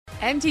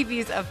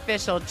MTV's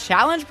official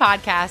Challenge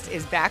podcast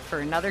is back for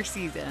another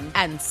season.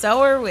 And so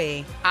are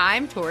we.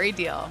 I'm Tori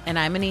Deal. And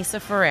I'm Anissa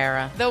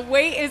Ferreira. The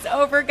wait is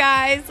over,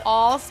 guys.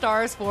 All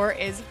Stars 4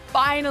 is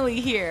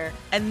finally here.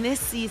 And this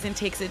season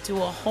takes it to a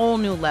whole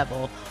new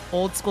level.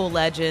 Old school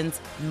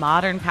legends,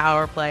 modern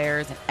power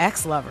players, and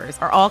ex-lovers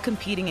are all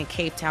competing in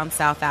Cape Town,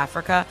 South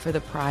Africa for the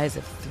prize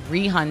of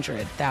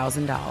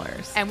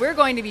 $300,000. And we're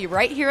going to be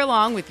right here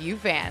along with you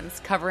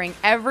fans, covering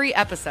every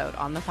episode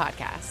on the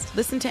podcast.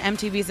 Listen to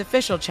MTV's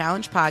official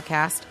Challenge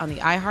podcast on the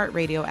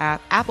iHeartRadio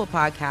app, Apple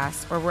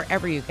Podcasts, or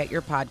wherever you get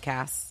your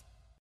podcasts.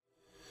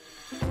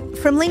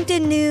 From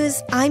LinkedIn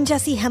News, I'm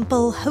Jessie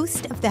Hempel,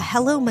 host of the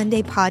Hello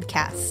Monday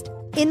podcast.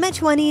 In my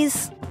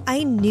 20s,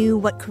 I knew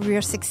what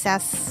career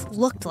success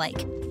looked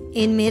like.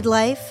 In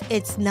midlife,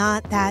 it's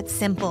not that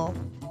simple.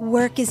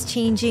 Work is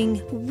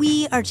changing,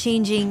 we are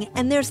changing,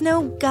 and there's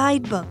no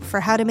guidebook for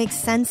how to make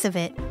sense of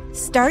it.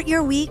 Start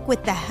your week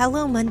with the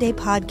Hello Monday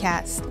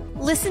podcast.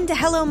 Listen to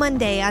Hello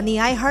Monday on the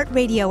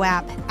iHeartRadio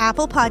app,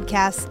 Apple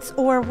Podcasts,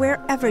 or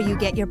wherever you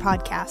get your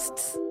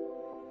podcasts.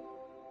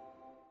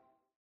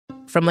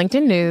 From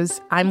LinkedIn News,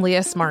 I'm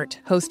Leah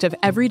Smart, host of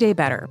Everyday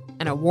Better,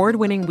 an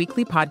award-winning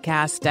weekly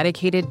podcast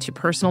dedicated to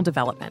personal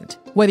development.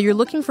 Whether you're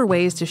looking for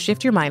ways to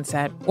shift your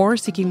mindset or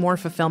seeking more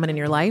fulfillment in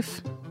your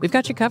life, we've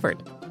got you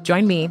covered.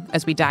 Join me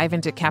as we dive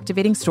into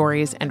captivating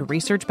stories and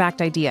research-backed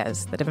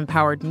ideas that have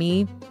empowered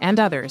me and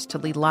others to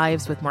lead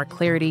lives with more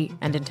clarity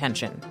and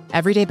intention.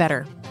 Everyday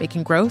Better,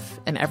 making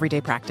growth an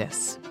everyday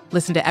practice.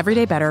 Listen to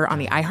Everyday Better on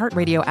the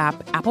iHeartRadio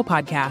app, Apple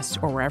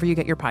Podcasts, or wherever you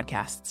get your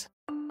podcasts.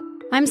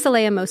 I'm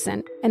Saleha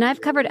Mohsin, and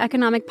I've covered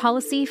economic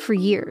policy for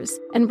years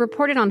and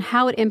reported on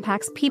how it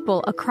impacts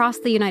people across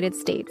the United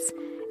States.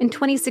 In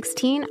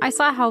 2016, I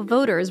saw how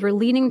voters were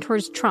leaning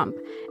towards Trump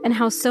and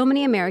how so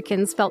many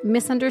Americans felt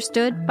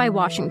misunderstood by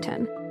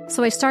Washington.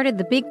 So I started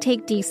The Big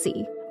Take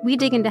DC. We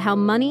dig into how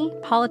money,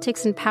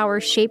 politics, and power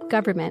shape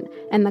government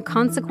and the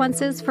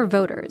consequences for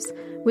voters.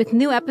 With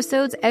new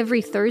episodes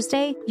every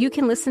Thursday, you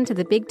can listen to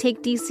The Big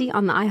Take DC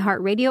on the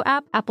iHeartRadio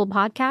app, Apple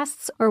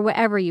Podcasts, or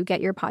wherever you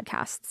get your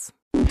podcasts.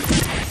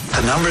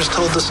 The numbers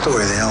told the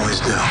story. They always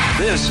do.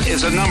 This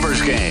is A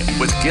Numbers Game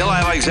with Gil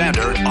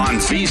Alexander on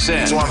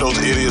VSiN. It's one of those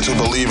idiots who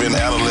believe in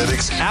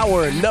analytics.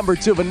 Hour number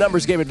 2 of A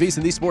Numbers Game at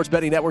VSiN, the Sports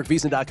Betting Network,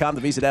 VSiN.com,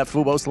 the VSiN app,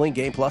 Fubo, Sling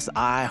Game Plus,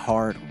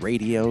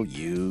 iHeartRadio,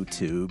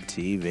 YouTube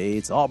TV.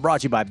 It's all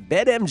brought to you by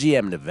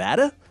BetMGM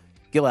Nevada.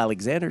 Gil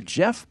Alexander,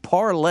 Jeff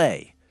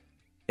Parlay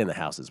in the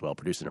house as well,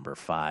 producer number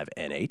 5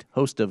 and 8,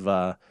 host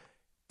of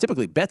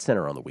typically Bet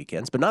Center on the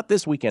weekends, but not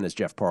this weekend as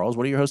Jeff Parles.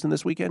 What are you hosting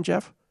this weekend,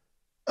 Jeff?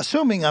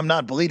 Assuming I'm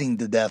not bleeding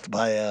to death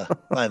by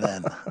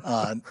then,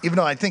 even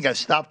though I think I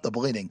stopped the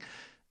bleeding.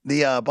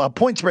 The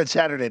point spread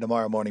Saturday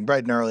tomorrow morning,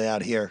 bright and early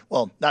out here.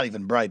 Well, not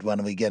even bright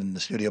when we get in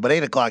the studio, but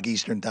 8 o'clock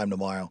Eastern time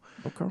tomorrow.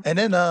 Okay. And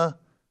then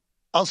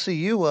I'll see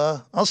you.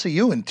 I'll see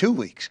you in 2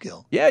 weeks,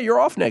 Gil. Yeah, you're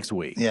off next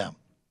week. Yeah.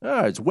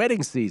 Oh, it's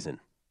wedding season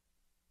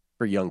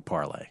for young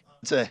Parlay.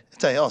 It's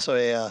also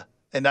a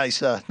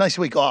nice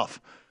week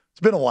off. It's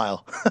been a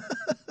while.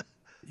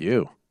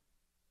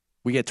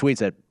 We get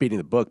tweets at Beating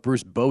the Book.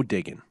 Bruce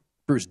Dobiggin,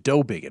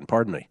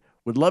 pardon me,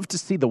 would love to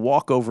see the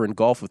walkover in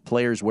golf with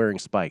players wearing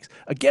spikes.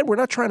 Again, we're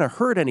not trying to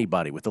hurt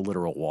anybody with the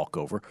literal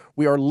walkover.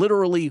 We are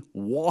literally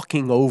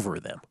walking over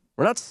them.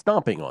 We're not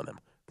stomping on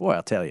them. Boy,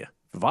 I'll tell you,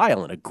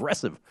 violent,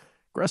 aggressive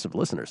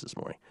listeners this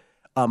morning.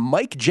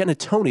 Mike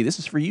Genitoni, this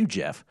is for you,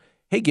 Jeff.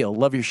 Hey, Gil,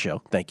 love your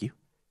show. Thank you.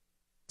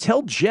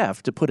 Tell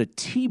Jeff to put a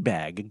tea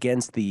bag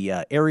against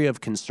the area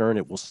of concern.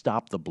 It will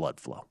stop the blood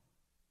flow.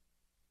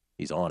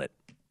 He's on it.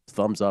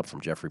 Thumbs up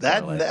from Jeffrey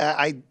Parlay.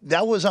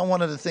 That was on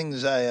one of the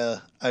things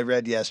I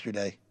read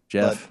yesterday.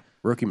 Jeff,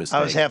 rookie mistake.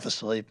 I was half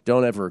asleep.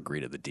 Don't ever agree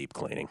to the deep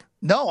cleaning.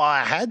 No,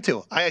 I had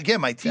to.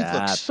 My teeth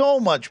look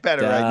so much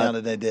better right now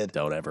than they did.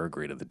 Don't ever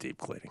agree to the deep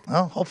cleaning.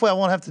 Well, hopefully I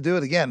won't have to do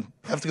it again.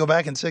 I have to go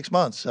back in 6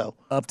 month. So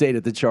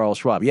updated the Charles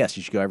Schwab. Yes,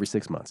 you should go every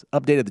 6 months.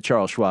 Updated the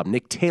Charles Schwab.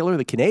 Nick Taylor,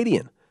 the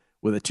Canadian,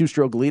 with a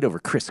 2-stroke lead over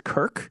Chris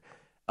Kirk.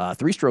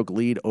 3-stroke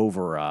lead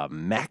over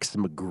Max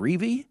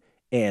McGreevy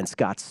and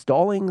Scott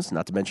Stallings,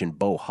 not to mention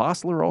Bo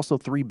Hostler, also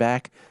 3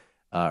 back.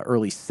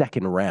 Early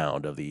second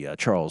round of the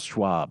Charles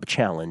Schwab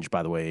Challenge.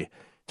 By the way, in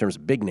terms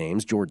of big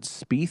names, Jordan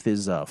Spieth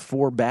is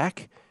 4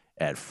 back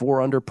at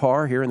 4 under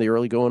par here in the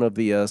early going of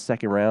the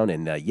second round.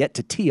 And yet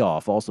to tee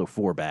off, also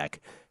 4 back,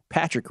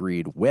 Patrick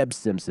Reed, Webb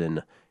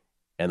Simpson,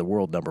 and the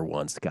world number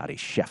 1, Scotty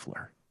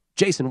Scheffler.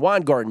 Jason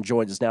Weingarten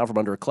joins us now from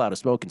under a cloud of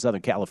smoke in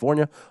Southern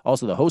California,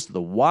 also the host of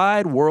the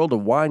Wide World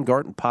of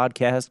Weingarten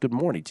podcast. Good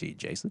morning to you,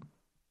 Jason.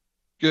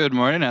 Good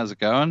morning. How's it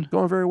going?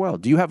 Going very well.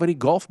 Do you have any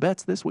golf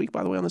bets this week,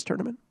 by the way, on this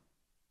tournament?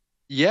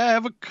 Yeah, I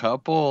have a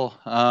couple.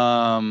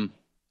 I'm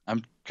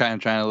kind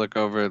of trying to look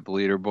over at the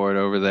leaderboard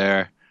over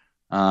there.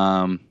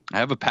 I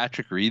have a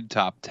Patrick Reed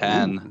top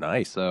 10. Ooh,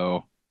 nice.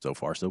 So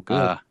far, so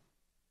good.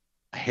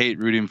 I hate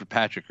rooting for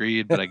Patrick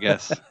Reed, but I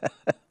guess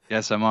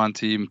I'm on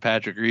team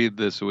Patrick Reed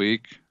this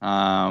week.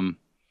 Dutch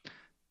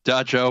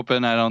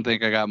Open, I don't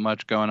think I got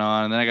much going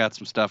on. And then I got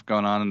some stuff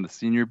going on in the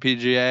Senior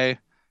PGA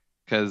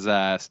because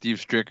Steve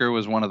Stricker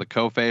was one of the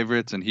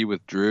co-favorites and he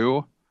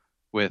withdrew.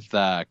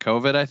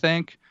 COVID, I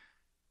think,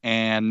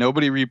 and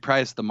nobody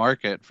repriced the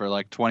market for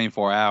like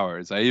 24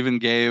 hours. I even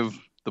gave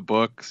the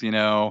books,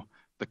 the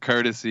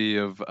courtesy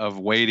of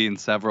waiting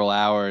several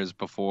hours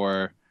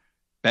before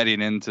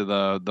betting into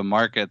the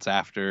markets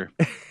after.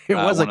 It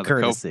was a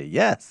courtesy.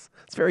 Yes.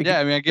 It's very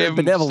I mean, I gave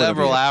them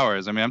several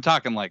hours. I mean, I'm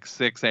talking like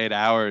 6-8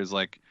 hours,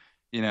 like,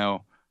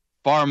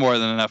 far more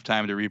than enough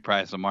time to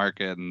reprice the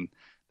market. And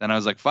then I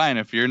was like, fine,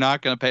 if you're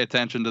not going to pay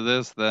attention to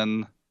this,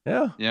 then,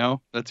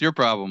 that's your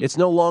problem. It's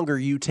no longer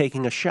you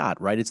taking a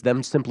shot, right? It's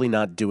them simply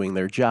not doing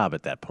their job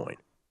at that point.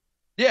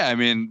 Yeah, I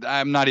mean,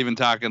 I'm not even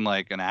talking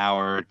like an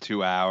hour or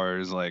 2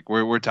 hours. Like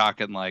we're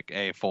talking like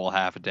a full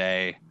half a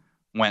day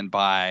went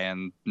by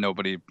and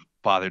nobody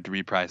bothered to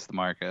reprice the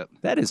market.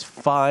 That is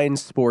fine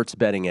sports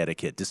betting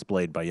etiquette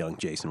displayed by young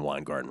Jason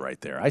Weingarten right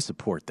there. I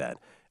support that.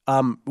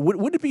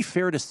 Would it be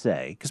fair to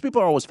say, because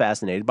people are always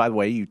fascinated, by the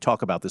way, you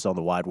talk about this on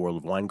the Wide World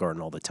of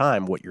Weingarten all the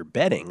time, what you're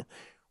betting.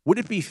 Would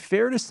it be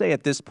fair to say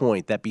at this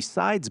point that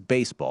besides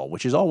baseball,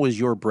 which is always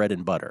your bread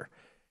and butter,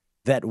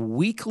 that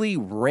weekly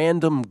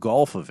random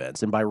golf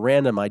events, and by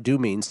random I do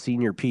mean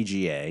Senior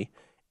PGA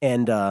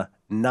and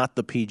not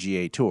the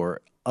PGA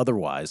Tour,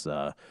 otherwise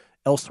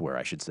elsewhere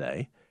I should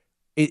say,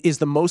 is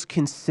the most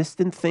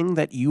consistent thing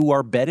that you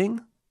are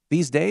betting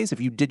these days if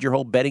you did your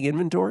whole betting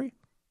inventory?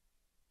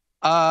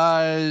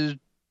 I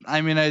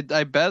mean,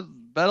 I bet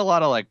a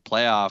lot of like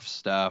playoff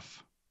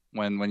stuff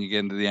when you get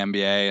into the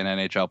NBA and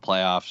NHL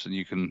playoffs, and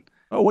you can.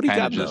 Oh, what do you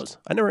got in those?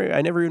 I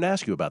never even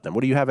asked you about them.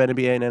 What do you have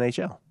NBA and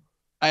NHL?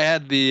 I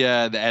had the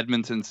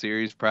Edmonton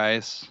series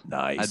price.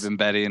 Nice. I've been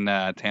betting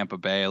Tampa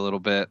Bay a little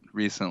bit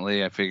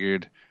recently. I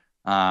figured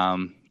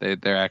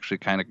they're actually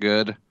kind of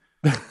good,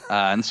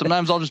 and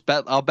sometimes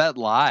I'll bet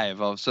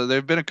live. So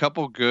there've been a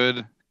couple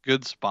good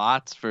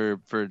spots for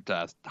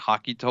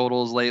hockey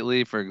totals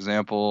lately. For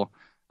example,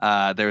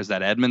 there was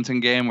that Edmonton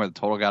game where the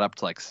total got up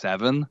to like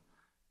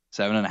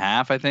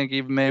 7.5, I think,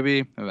 even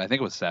maybe. I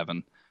think it was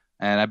 7.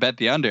 And I bet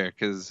the under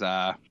because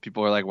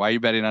people were like, why are you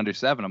betting under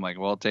 7? I'm like,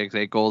 well, it takes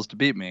 8 goals to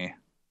beat me.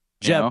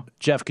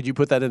 Jeff, could you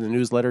put that in the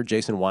newsletter?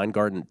 Jason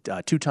Weingarten,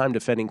 2-time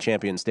defending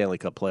champion Stanley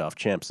Cup playoff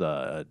champs,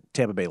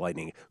 Tampa Bay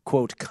Lightning,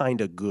 quote,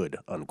 kind of good,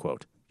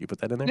 unquote. You put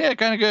that in there? Yeah,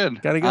 kind of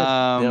good. Kind of good.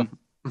 Yeah.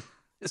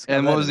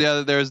 And what was the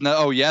other? There was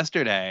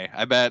yesterday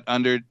I bet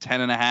under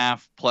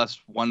 10.5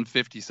 plus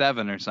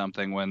 157 or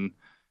something when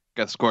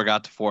the score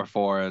got to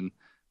 4-4. And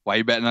why are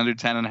you betting under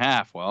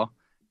 10.5? Well,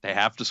 they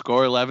have to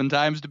score 11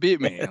 times to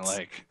beat me.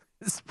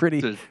 It's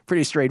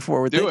pretty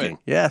straightforward thinking. It.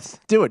 Yes,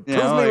 do it.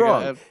 Prove me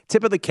wrong.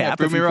 Tip of the cap.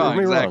 Prove me wrong.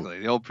 Exactly.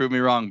 The old prove me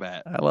wrong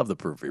bet. I love the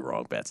prove me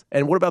wrong bets.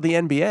 And what about the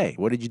NBA?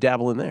 What did you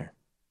dabble in there?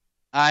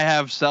 I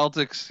have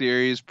Celtics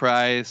series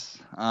price.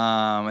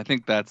 I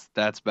think that's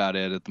about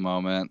it at the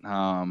moment.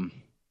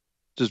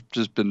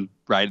 Just been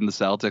riding the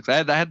Celtics.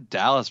 I had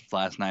Dallas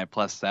last night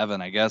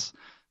 +7. I guess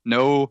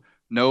no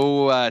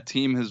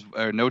team has,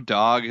 or no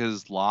dog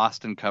has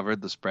lost and covered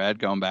the spread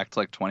going back to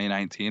like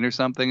 2019 or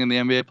something in the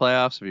NBA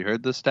playoffs. Have you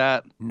heard this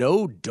stat?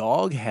 No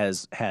dog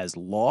has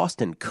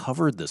lost and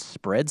covered the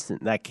spread.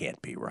 That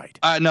can't be right.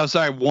 No,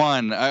 sorry,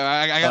 one.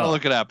 I got to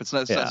look it up. It's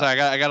not. Yeah. Sorry,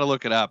 I got to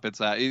look it up.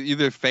 It's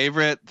either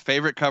favorite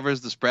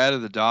covers the spread or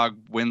the dog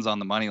wins on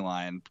the money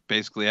line.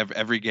 Basically,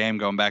 every game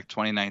going back to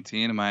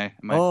 2019. Am I?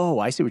 Oh,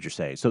 I see what you're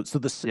saying. So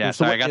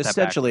sorry, I got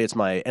essentially it's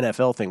my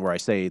NFL thing where I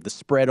say the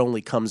spread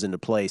only comes into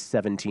play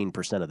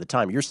 17% of the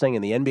time. You're saying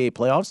in the NBA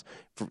playoffs,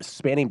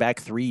 spanning back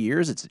 3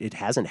 years, it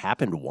hasn't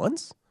happened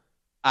once?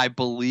 I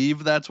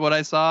believe that's what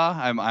I saw.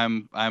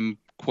 I'm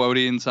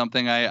quoting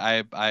something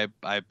I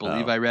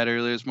believe I read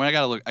earlier this morning.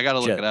 I gotta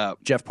look it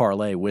up. Jeff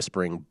Parlay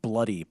whispering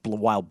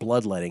while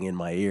bloodletting in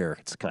my ear.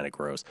 It's kind of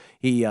gross.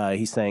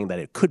 He's saying that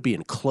it could be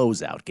in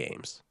closeout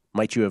games.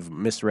 Might you have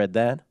misread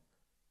that?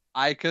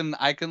 I can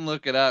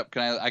look it up.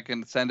 I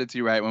can send it to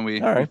you right when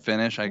we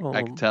finish. I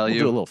can tell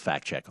you. Do a little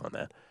fact check on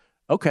that.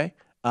 Okay.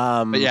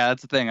 But yeah,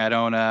 that's the thing. I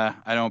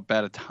don't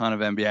bet a ton of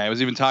NBA. I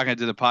was even talking. I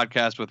did a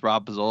podcast with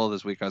Rob Pizzola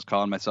this week. I was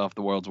calling myself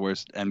the world's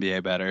worst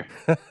NBA bettor.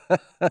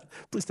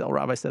 Please tell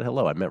Rob I said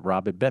hello. I met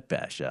Rob at Bet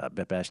Bash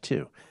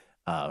 2,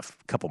 a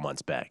couple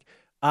months back.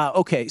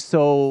 Okay,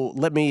 so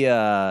let me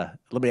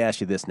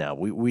ask you this now.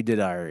 We did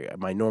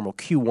my normal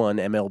Q1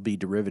 MLB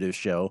derivatives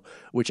show,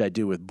 which I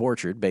do with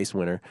Borchard, base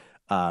winner.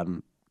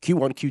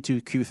 Q1,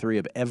 Q2, Q3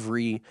 of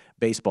every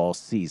baseball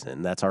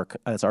season. That's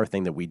our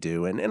thing that we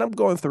do. And I'm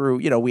going through,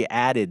 we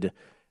added,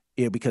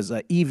 because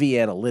EV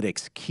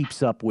Analytics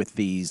keeps up with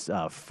these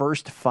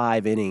first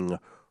 5 inning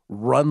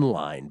run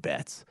line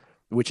bets,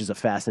 which is a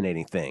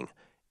fascinating thing.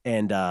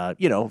 And,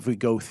 if we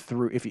go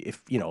through, if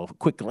a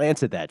quick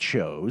glance at that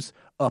shows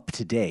up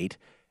to date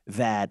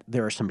that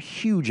there are some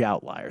huge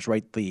outliers,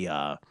 right?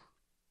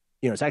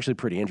 It's actually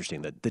pretty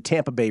interesting that the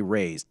Tampa Bay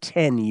Rays,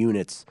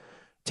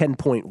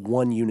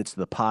 10.1 units to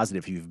the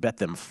positive. You've bet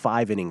them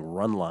 5-inning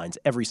run lines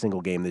every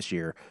single game this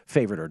year,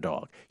 favorite or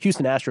dog.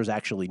 Houston Astros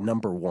actually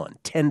number 1,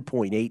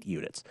 10.8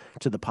 units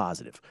to the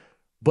positive.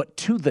 But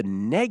to the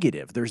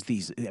negative, there's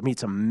these,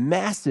 it's a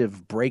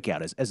massive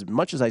breakout. As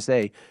much as I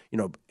say,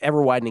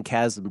 ever widening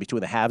chasm between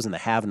the haves and the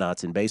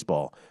have-nots in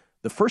baseball,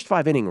 The first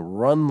 5 inning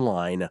run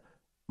line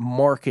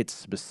market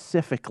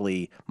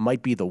specifically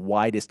might be the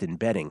widest in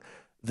betting.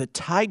 The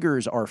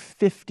Tigers are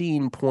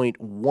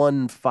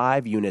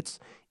 15.15 units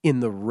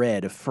in the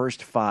red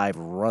first 5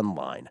 run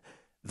line.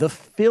 The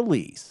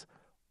Phillies,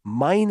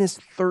 minus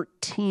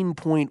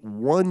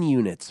 13.1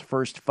 units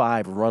first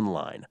 5 run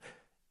line.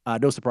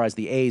 No surprise,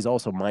 the A's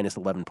also minus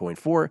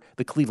 11.4.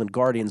 The Cleveland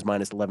Guardians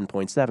minus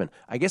 11.7.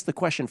 I guess the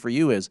question for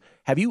you is,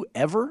 have you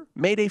ever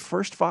made a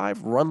first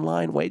 5 run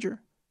line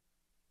wager?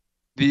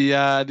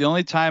 The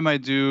only time I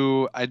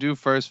do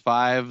first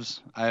 5s,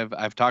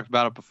 I've talked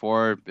about it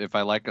before. If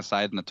I like a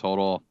side in the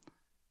total,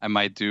 I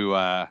might do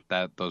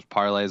those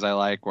parlays I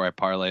like, where I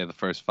parlay the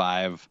first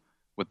 5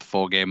 with the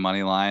full game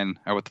money line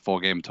or with the full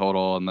game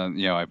total, and then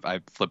I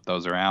flip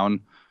those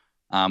around.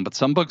 But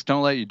some books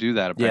don't let you do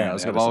that.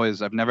 Apparently,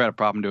 I've never had a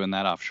problem doing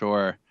that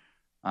offshore.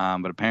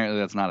 But apparently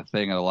that's not a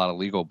thing in a lot of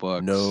legal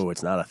books. No,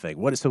 it's not a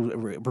thing.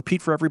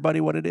 Repeat for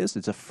everybody what it is.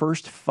 It's a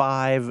first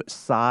 5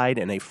 side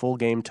and a full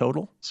game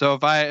total. So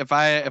if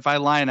I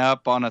line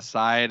up on a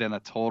side and a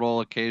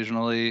total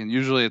occasionally, and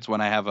usually it's when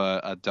I have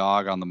a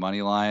dog on the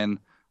money line,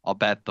 I'll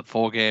bet the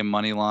full game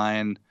money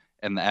line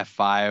and the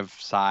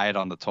F5 side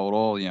on the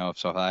total.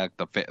 So if I like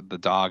the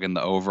dog and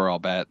the over, I'll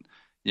bet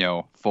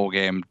full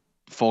game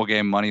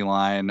money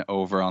line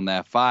over on the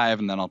F5,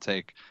 and then I'll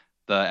take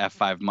the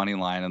F5 money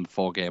line and the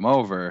full game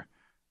over.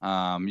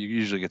 You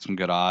usually get some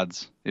good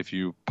odds if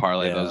you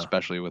parlay those,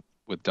 especially with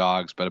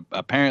dogs. But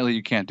apparently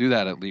you can't do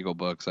that at legal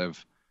books.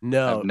 I've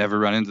never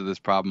run into this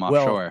problem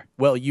offshore.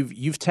 Well,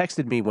 you've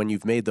texted me when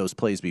you've made those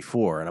plays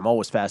before, and I'm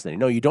always fascinated.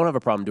 No, you don't have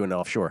a problem doing it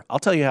offshore. I'll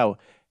tell you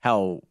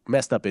how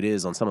messed up it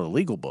is on some of the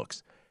legal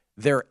books.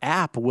 Their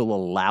app will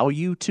allow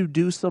you to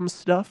do some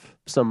stuff,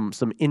 some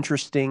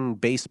interesting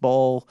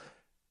baseball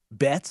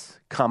bets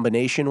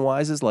combination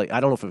wise, like I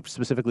don't know if it's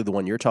specifically the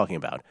one you're talking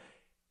about,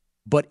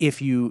 but if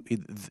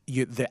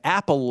the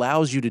app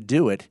allows you to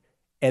do it,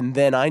 and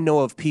then I know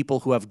of people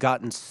who have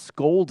gotten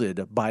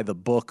scolded by the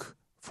book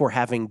for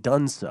having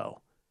done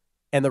so,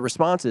 and the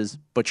response is,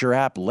 "But your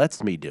app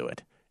lets me do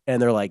it,"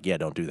 and they're like, "Yeah,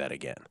 don't do that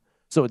again."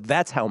 So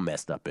that's how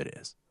messed up it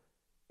is.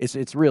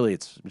 It's really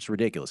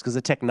ridiculous because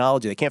the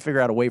technology, they can't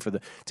figure out a way to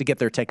get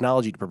their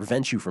technology to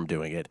prevent you from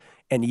doing it,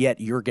 and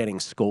yet you're getting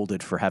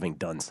scolded for having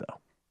done so.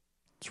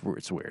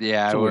 It's weird.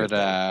 Yeah, I would.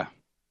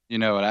 You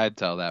know what I'd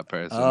tell that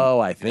person? Oh,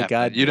 I think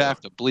you'd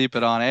have to bleep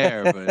it on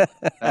air, but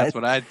that's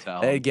what I'd tell.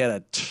 They'd get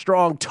a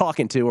strong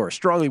talking to or a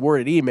strongly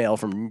worded email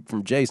from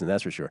Jason.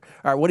 That's for sure.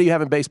 All right, what do you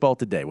have in baseball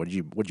today? What'd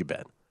you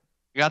bet?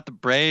 We got the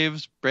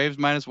Braves. Braves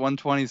minus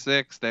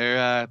 126.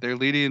 They're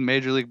leading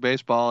Major League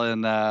Baseball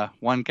in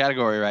one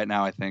category right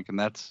now, I think, and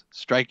that's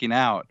striking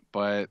out.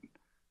 But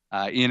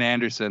Ian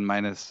Anderson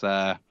minus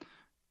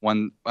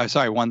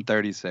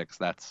 136.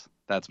 That's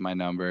my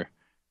number.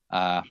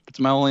 It's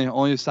my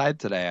only side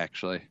today,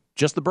 actually.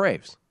 Just the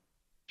Braves.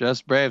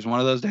 Just Braves. One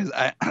of those days.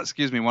 One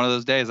of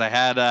those days. I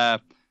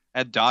had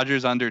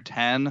Dodgers under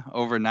 10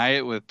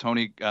 overnight with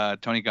Tony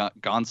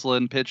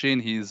Gonsolin pitching.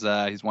 He's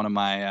one of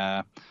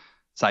my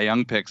Cy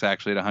Young picks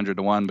actually at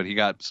 100-1, but he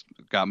got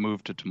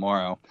moved to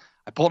tomorrow.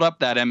 I pulled up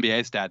that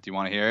NBA stat. Do you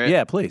want to hear it?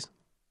 Yeah, please.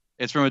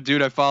 It's from a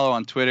dude I follow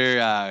on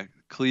Twitter.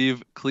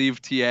 Cleve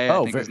TA.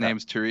 I think his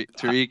name's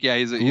Tariq. Yeah,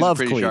 he's a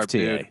pretty Cleve sharp TA.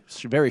 dude.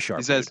 Very sharp.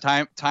 He says,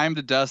 time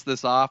to dust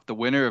this off. The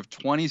winner of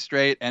 20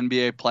 straight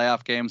NBA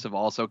playoff games have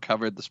also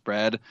covered the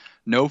spread.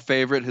 No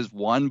favorite has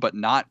won but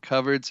not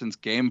covered since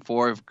Game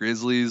 4 of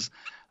Grizzlies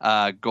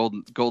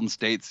Golden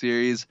State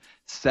series.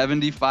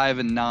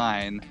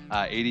 75-9,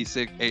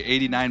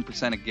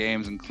 89% of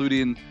games,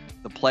 including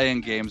the play-in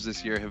games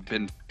this year, have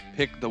been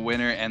pick the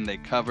winner and they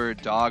cover.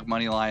 Dog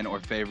money line or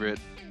favorite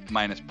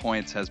minus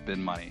points has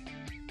been money.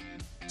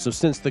 So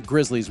since the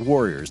Grizzlies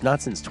Warriors,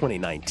 not since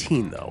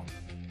 2019 though,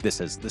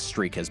 the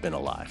streak has been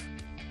alive.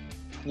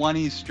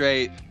 20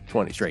 straight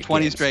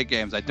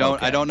games. I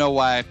don't know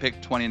why I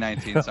picked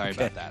 2019. Sorry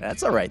about that.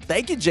 That's all right.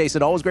 Thank you,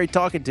 Jason. Always great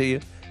talking to you.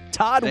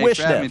 Todd Thanks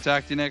Wishnev. For having me.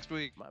 Talk to you next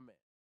week. My man.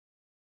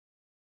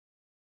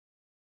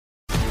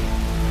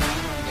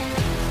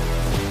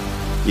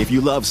 If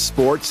you love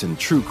sports and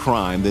true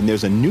crime, then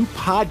there's a new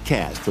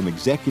podcast from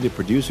executive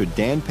producer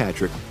Dan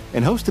Patrick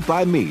and hosted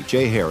by me,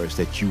 Jay Harris,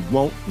 that you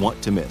won't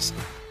want to miss.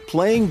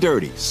 Playing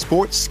Dirty: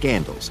 Sports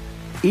Scandals.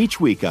 Each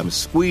week, I'm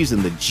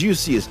squeezing the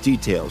juiciest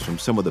details from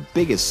some of the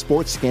biggest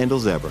sports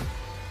scandals ever.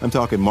 I'm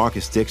talking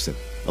Marcus Dixon,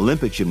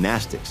 Olympic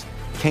gymnastics,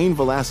 Cain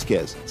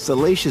Velasquez,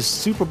 salacious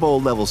Super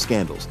Bowl-level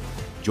scandals.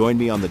 Join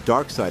me on the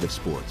dark side of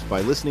sports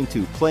by listening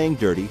to Playing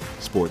Dirty: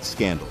 Sports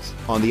Scandals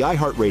on the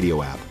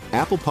iHeartRadio app,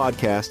 Apple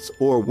Podcasts,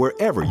 or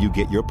wherever you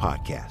get your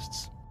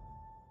podcasts.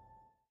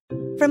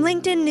 From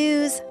LinkedIn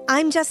News,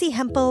 I'm Jessie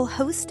Hempel,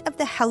 host of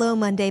the Hello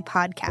Monday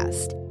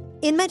podcast.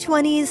 In my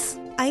 20s,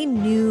 I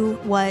knew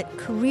what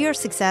career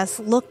success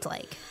looked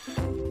like.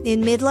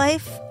 In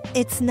midlife,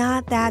 it's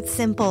not that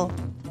simple.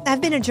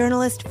 I've been a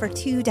journalist for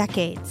 2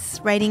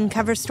 decades, writing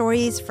cover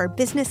stories for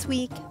Business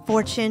Week,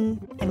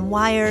 Fortune, and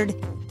Wired.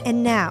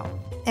 And now,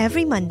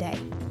 every Monday,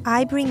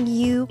 I bring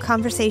you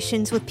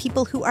conversations with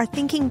people who are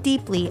thinking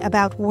deeply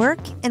about work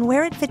and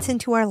where it fits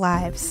into our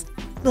lives.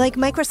 Like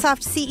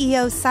Microsoft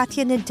CEO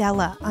Satya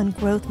Nadella on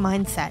growth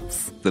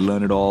mindsets. The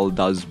learn-it-all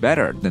does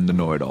better than the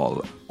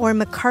know-it-all. Or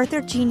MacArthur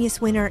Genius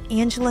winner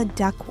Angela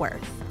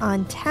Duckworth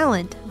on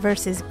talent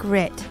versus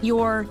grit.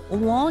 Your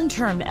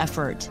long-term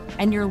effort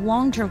and your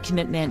long-term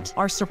commitment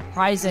are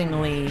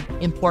surprisingly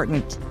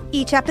important.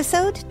 Each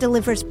episode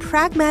delivers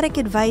pragmatic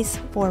advice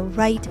for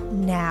right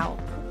now.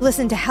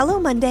 Listen to Hello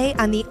Monday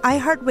on the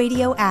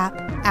iHeartRadio app,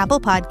 Apple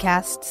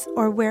Podcasts,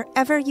 or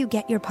wherever you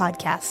get your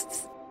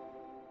podcasts.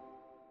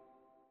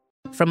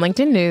 From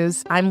LinkedIn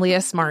News, I'm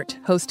Leah Smart,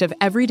 host of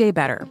Everyday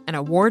Better, an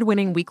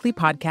award-winning weekly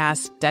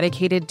podcast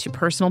dedicated to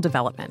personal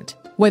development.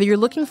 Whether you're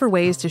looking for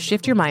ways to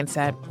shift your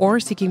mindset or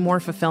seeking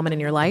more fulfillment in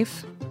your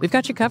life, we've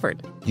got you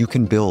covered. You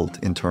can build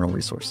internal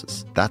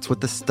resources. That's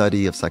what the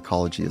study of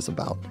psychology is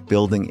about,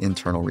 building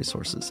internal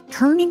resources.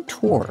 Turning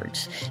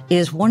towards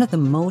is one of the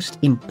most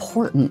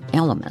important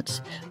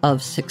elements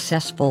of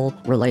successful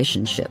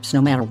relationships,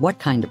 no matter what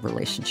kind of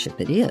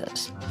relationship it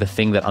is. The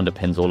thing that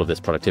underpins all of this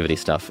productivity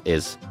stuff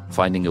is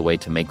finding a way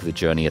to make the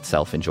journey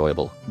itself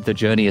enjoyable. The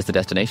journey is the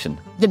destination.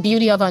 The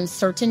beauty of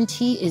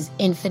uncertainty is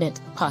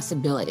infinite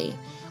possibility.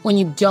 When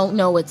you don't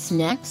know what's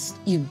next,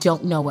 you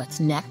don't know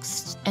what's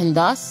next. And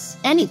thus,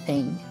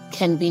 anything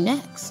can be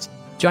next.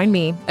 Join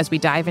me as we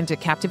dive into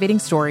captivating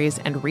stories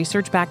and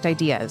research-backed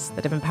ideas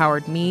that have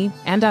empowered me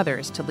and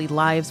others to lead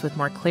lives with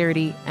more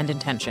clarity and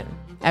intention.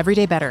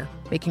 Everyday Better,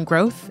 making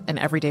growth an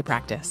everyday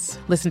practice.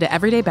 Listen to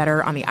Everyday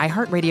Better on the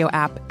iHeartRadio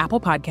app, Apple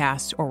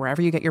Podcasts, or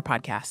wherever you get your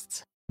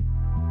podcasts.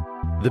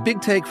 The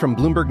Big Take from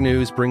Bloomberg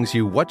News brings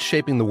you what's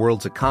shaping the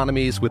world's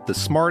economies with the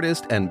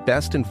smartest and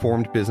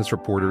best-informed business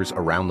reporters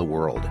around the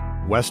world.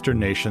 Western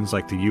nations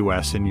like the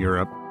U.S. and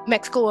Europe.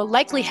 Mexico will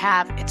likely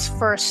have its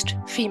first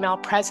female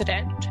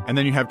president. And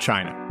then you have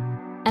China.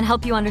 And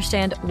help you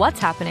understand what's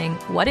happening,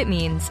 what it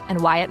means, and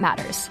why it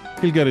matters.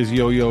 He'll get his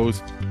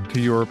yo-yos to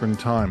Europe in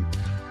time.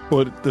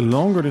 But the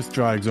longer this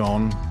drags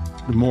on,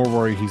 the more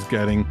worry he's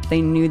getting.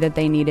 They knew that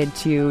they needed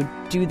to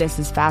do this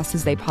as fast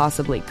as they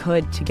possibly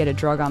could to get a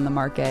drug on the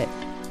market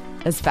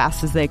as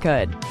fast as they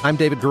could. I'm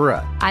David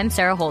Gura. I'm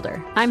Sarah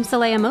Holder. I'm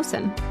Saleha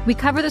Mohsen. We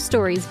cover the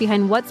stories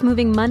behind what's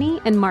moving money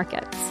and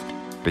markets.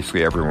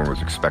 Basically, everyone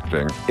was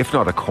expecting, if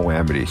not a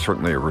calamity,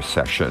 certainly a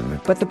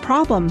recession. But the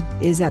problem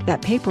is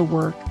that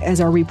paperwork,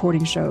 as our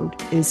reporting showed,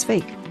 is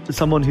fake. As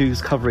someone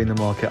who's covering the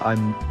market,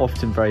 I'm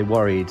often very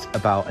worried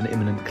about an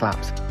imminent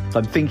collapse. So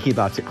I'm thinking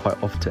about it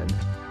quite often.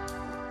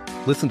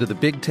 Listen to The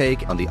Big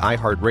Take on the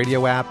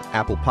iHeartRadio app,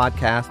 Apple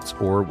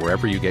Podcasts, or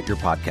wherever you get your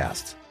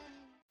podcasts.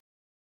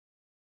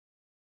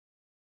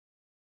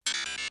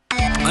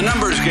 The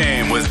Numbers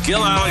Game with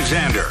Gil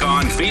Alexander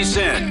on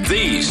VSiN,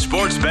 the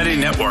sports betting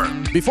network.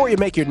 Before you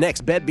make your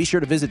next bet, be sure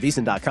to visit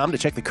VSiN.com to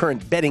check the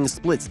current betting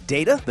splits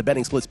data. The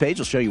betting splits page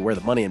will show you where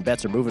the money and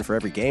bets are moving for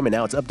every game, and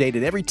now it's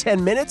updated every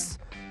 10 minutes,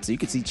 so you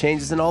can see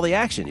changes in all the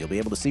action. You'll be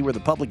able to see where the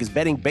public is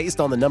betting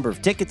based on the number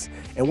of tickets,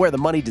 and where the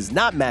money does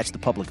not match the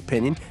public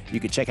opinion. You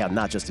can check out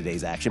not just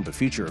today's action, but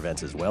future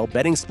events as well.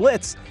 Betting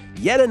splits,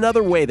 yet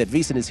another way that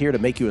VSiN is here to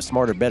make you a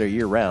smarter, better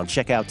year-round.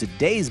 Check out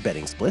today's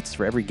betting splits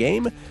for every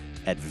game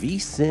at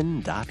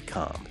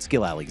vsin.com. It's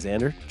Gil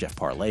Alexander, Jeff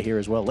Parlay here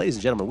as well. Ladies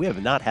and gentlemen, we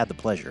have not had the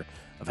pleasure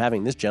of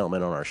having this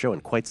gentleman on our show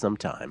in quite some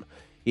time.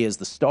 He is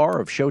the star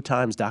of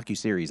Showtime's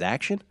docuseries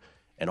Action,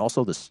 and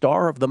also the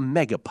star of the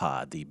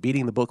Megapod, the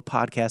Beating the Book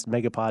podcast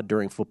Megapod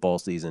during football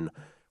season.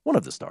 One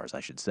of the stars, I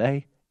should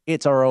say.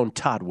 It's our own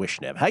Todd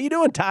Wishnev. How you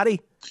doing,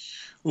 Toddy?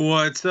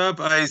 What's up,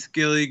 Ice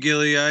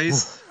Gilly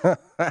Ice?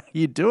 How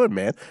you doing,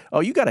 man?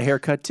 Oh, you got a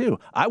haircut too.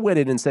 I went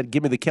in and said,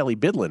 "Give me the Kelly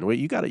Bidlin." Well,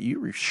 you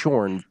were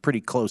shorn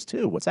pretty close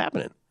too. What's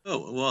happening?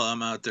 Oh, well,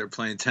 I'm out there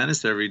playing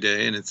tennis every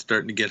day, and it's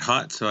starting to get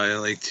hot, so I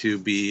like to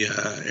be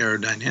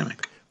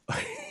aerodynamic.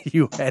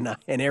 You and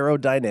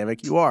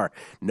aerodynamic you are.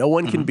 No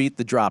one can beat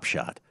the drop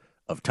shot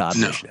of Todd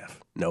Wishnev.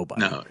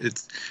 Nobody. No,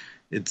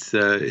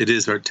 it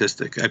is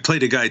artistic. I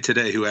played a guy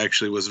today who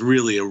actually was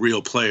really a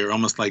real player,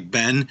 almost like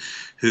Ben,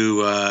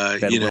 who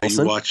you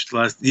watched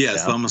last.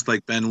 Yes, yeah. Almost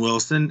like Ben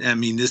Wilson. I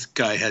mean, this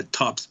guy had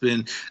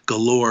topspin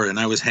galore, and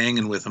I was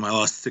hanging with him. I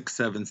lost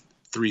 6-7,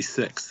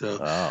 3-6.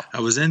 So I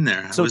was in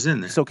there.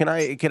 So can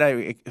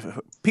I?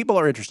 People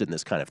are interested in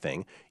this kind of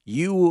thing.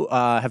 You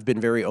have been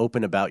very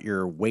open about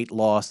your weight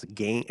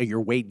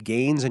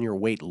gains and your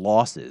weight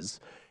losses.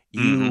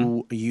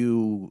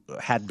 You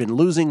had been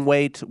losing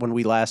weight when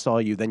we last saw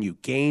you. Then you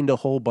gained a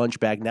whole bunch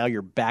back. Now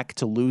you're back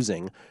to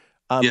losing.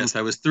 Yes,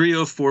 I was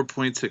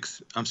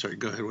 304.6. I'm sorry,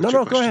 go ahead.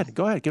 No, go ahead.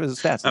 Go ahead. Give us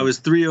the stats. I was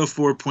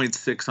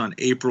 304.6 on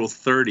April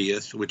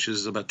 30th, which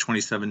is about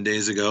 27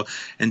 days ago.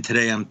 And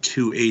today I'm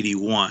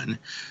 281.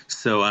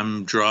 So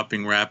I'm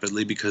dropping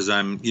rapidly because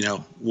I'm,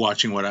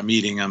 watching what I'm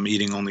eating. I'm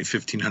eating only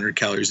 1,500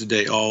 calories a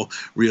day, all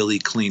really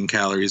clean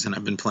calories. And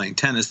I've been playing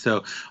tennis.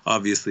 So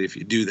obviously, if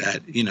you do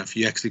that, if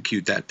you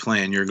execute that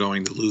plan, you're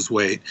going to lose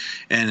weight.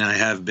 And I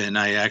have been.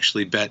 I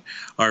actually bet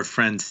our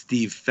friend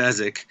Steve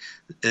Fezzik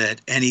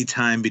at any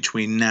time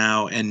between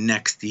now and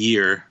next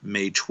year,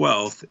 May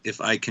 12th,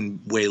 if I can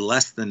weigh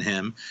less than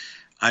him,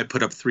 I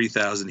put up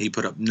 3,000. He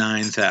put up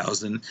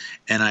 9,000,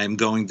 and I'm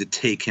going to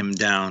take him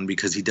down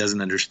because he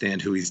doesn't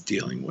understand who he's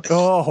dealing with.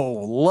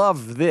 Oh,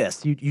 love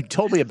this. You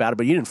told me about it,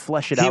 but you didn't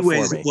flesh it out for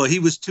me. Well, he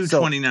was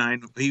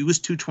 229. He was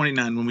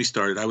 229 when we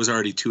started. I was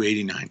already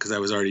 289 because I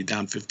was already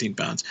down 15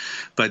 pounds.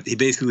 But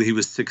he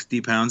was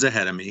 60 pounds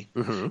ahead of me,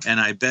 and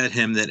I bet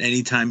him that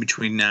any time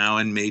between now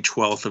and May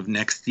 12th of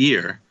next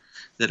year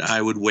that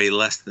I would weigh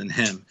less than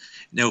him.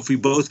 Now, if we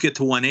both get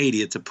to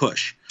 180, it's a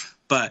push.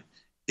 But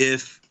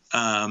if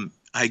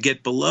I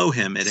get below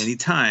him at any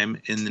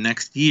time in the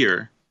next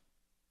year,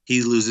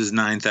 he loses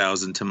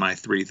 9,000 to my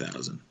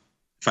 3,000.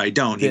 If I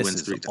don't, he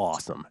wins 3,000.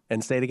 Awesome.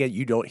 And say it again.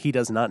 He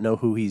does not know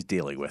who he's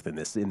dealing with in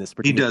this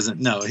particular. He doesn't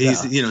know.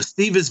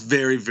 Steve is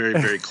very, very,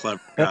 very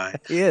clever guy.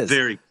 He is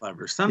very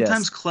clever.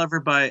 Sometimes clever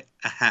by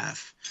a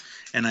half.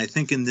 And I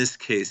think in this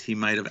case, he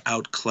might have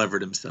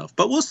out-clevered himself.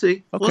 But we'll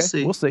see.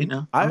 Okay, we'll see.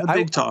 I'm a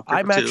big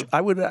talker, too.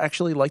 I would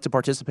actually like to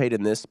participate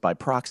in this by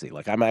proxy.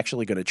 Like, I'm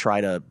actually going to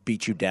try to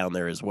beat you down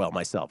there as well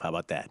myself. How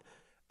about that?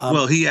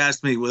 Well, he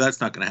asked me. Well,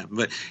 that's not going to happen.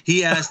 But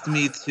he asked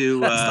me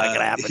to. That's not going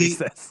to happen.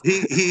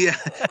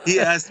 He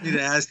asked me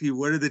to ask you,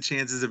 what are the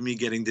chances of me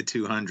getting to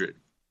 200?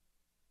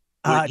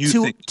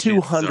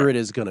 200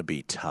 is going to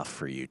be tough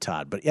for you,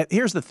 Todd. But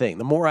here's the thing: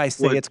 the more I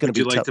say it's going to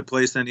be tough. Would you like to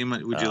place any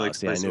money? Would you like to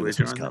place? I knew this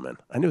was coming.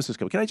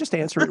 Can I just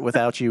answer it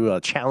without you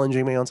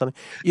challenging me on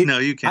something? No,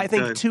 you can't. I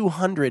think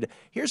 200.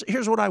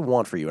 Here's what I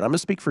want for you, and I'm going to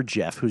speak for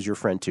Jeff, who's your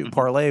friend too.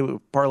 Parlay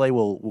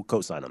will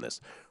co-sign on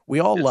this. We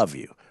all love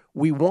you.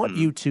 We want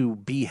you to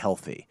be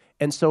healthy,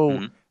 and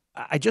so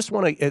I just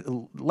want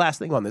to last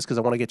thing on this because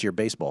I want to get to your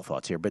baseball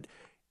thoughts here, but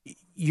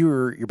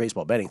your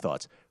baseball betting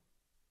thoughts.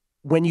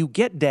 When you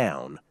get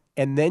down.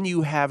 And then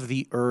you have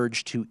the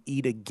urge to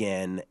eat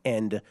again,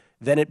 and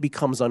then it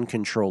becomes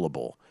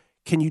uncontrollable.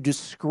 Can you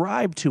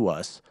describe to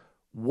us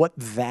what's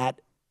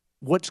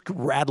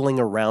rattling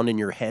around in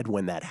your head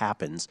when that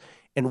happens,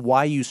 and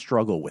why you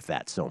struggle with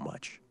that so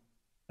much?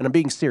 And I'm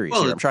being serious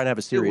here. I'm trying to have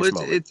a serious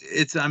moment.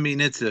 If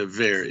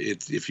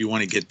you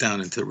want to get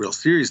down into real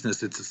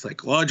seriousness, it's a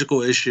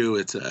psychological issue.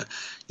 It's a,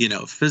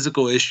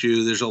 physical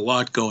issue. There's a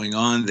lot going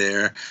on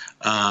there.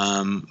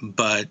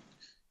 But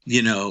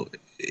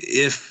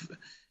if.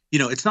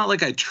 It's not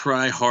like I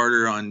try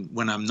harder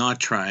when I'm not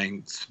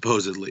trying,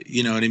 supposedly.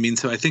 You know what I mean?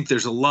 So I think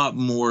there's a lot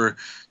more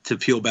to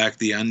peel back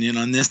the onion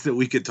on this that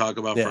we could talk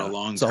about for a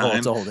long time.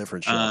 It's a whole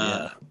different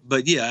show,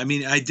 But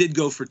I did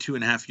go for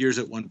 2.5 years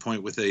at one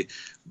point with a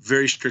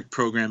very strict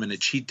program and a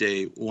cheat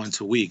day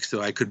once a week.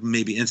 So I could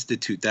maybe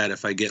institute that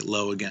if I get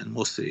low again.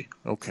 We'll see.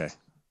 Okay.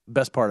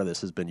 Best part of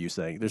this has been you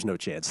saying there's no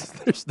chance.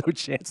 There's no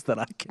chance that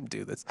I can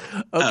do this.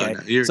 Okay,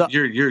 you're dead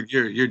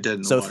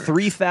in the water. So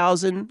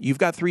 3,000. You've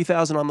got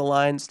 3,000 on the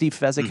line. Steve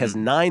Fezzik has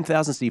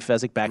 9,000. Steve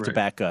Fezzik,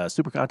 back-to-back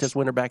Super Contest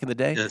winner back in the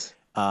day. Yes.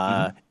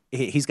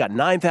 He's got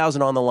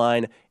 9,000 on the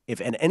line. If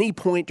at any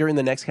point during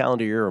the next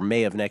calendar year or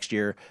May of next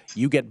year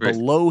you get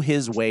below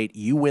his weight,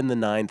 you win the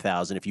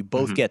 9,000. If you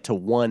both get to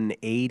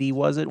 180,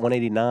 was it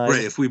 189?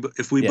 Right. If we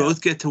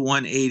both get to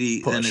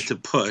 180, then it's a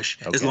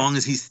push. Okay. As long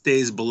as he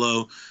stays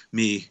below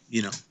me,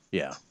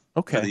 Yeah.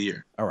 Okay. For the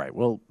year. All right.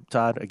 Well,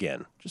 Todd,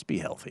 again, just be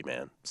healthy,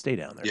 man. Stay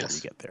down there when you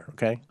get there.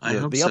 Okay. I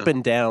hope the up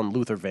and down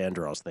Luther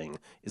Vandross thing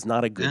is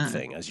not a good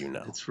thing, as you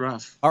know. It's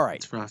rough. All right.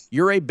 It's rough.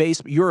 You're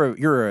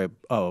an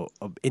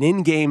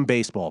in-game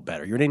baseball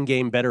bettor. You're an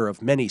in-game bettor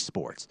of many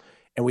sports,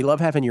 and we love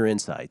having your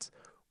insights.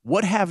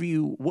 What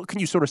can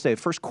you sort of say?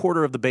 The first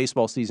quarter of the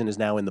baseball season is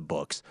now in the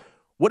books.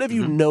 What have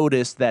you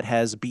noticed that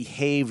has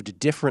behaved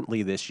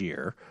differently this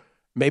year?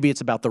 Maybe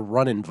it's about the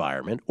run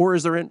environment, or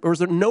is there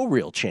no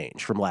real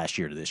change from last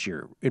year to this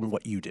year in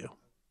what you do?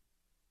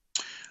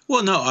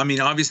 Well, no.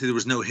 Obviously there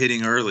was no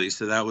hitting early,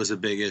 so that was a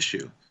big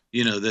issue.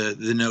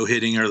 The no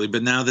hitting early.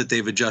 But now that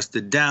they've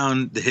adjusted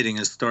down, the hitting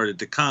has started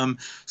to come.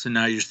 So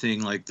now you're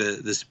seeing like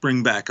the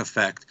spring back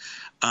effect.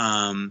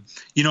 I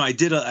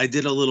did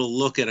a little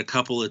look at a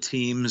couple of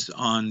teams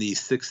on the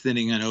sixth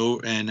inning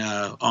and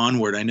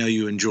onward. I know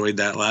you enjoyed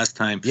that last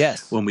time.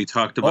 Yes. When we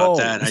talked about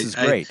that. This is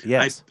great.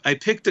 Yes. I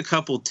picked a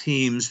couple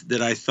teams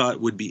that I thought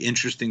would be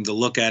interesting to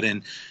look at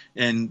and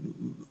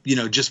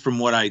just from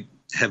what I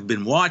have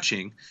been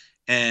watching.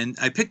 And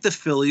I picked the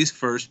Phillies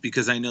first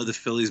because I know the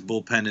Phillies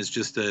bullpen is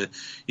just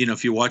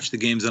if you watch the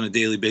games on a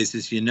daily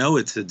basis,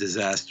 it's a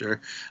disaster.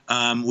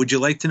 Would you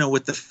like to know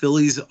what the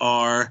Phillies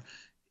are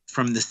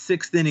from the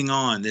sixth inning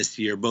on this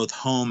year, both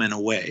home and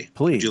away?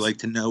 Please. Would you like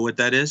to know what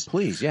that is?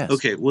 Please, yes.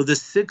 Okay. Well,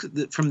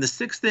 from the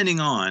sixth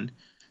inning on,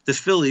 the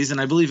Phillies,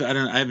 and I believe I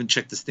haven't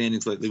checked the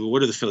standings lately, but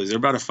what are the Phillies? They're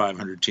about a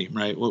 500 team,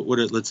 right?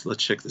 Let's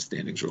check the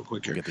standings real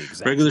quick here.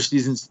 Regular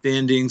season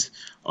standings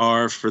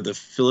are for the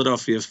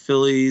Philadelphia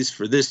Phillies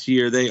for this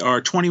year. They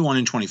are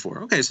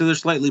 21-24. Okay, so they're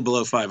slightly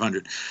below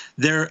 500.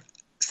 Their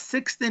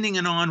sixth inning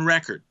and on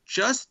record,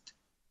 just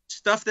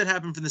stuff that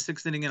happened from the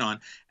sixth inning and on.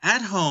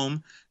 At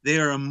home, they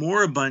are a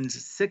moribund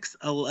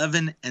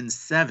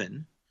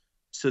 6-11-7.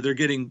 So they're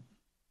getting,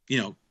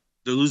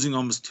 they're losing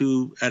almost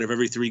 2 out of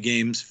every 3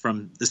 games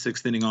from the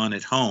sixth inning on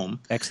at home.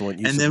 Excellent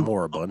use of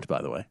moribund,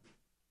 by the way.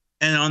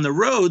 And on the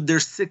road, they're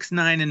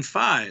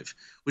 6-9-5,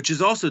 which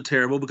is also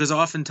terrible because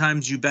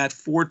oftentimes you bat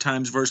 4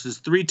 times versus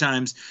 3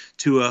 times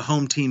to a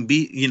home team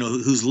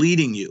who's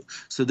leading you.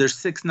 So they're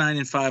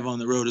 6-9-5 on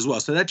the road as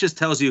well. So that just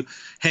tells you,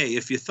 hey,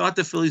 if you thought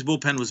the Phillies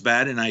bullpen was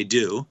bad, and I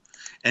do,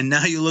 and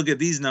now you look at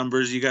these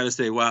numbers, you got to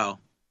say, wow,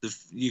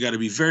 you got to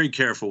be very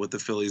careful with the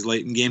Phillies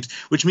late in games,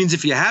 which means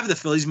if you have the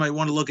Phillies, you might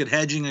want to look at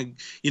hedging,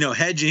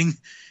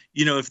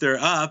 if they're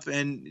up,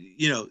 and,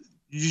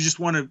 you just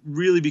want to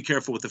really be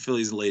careful with the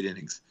Phillies late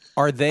innings.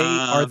 Are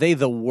they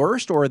the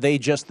worst, or are they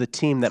just the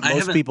team that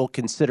most people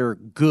consider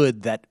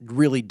good that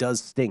really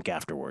does stink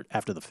after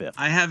the 5th?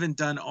 I haven't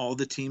done all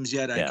the teams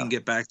yet. I can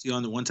get back to you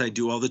on the once I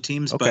do all the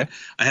teams, but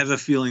I have a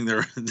feeling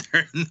they're in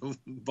the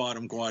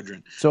bottom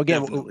quadrant. So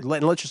again,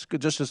 let's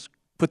just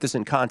put this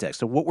in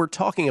context. So what we're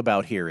talking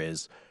about here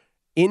is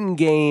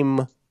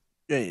in-game,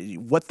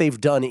 what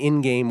they've done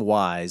in-game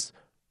wise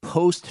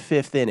post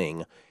 5th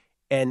inning,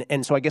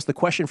 and so I guess the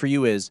question for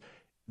you is,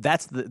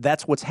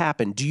 that's what's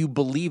happened. Do you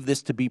believe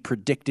this to be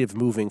predictive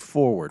moving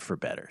forward for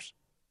bettors?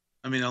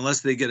 I mean, unless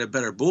they get a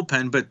better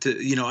bullpen, but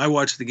I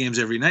watch the games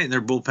every night, and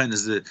their bullpen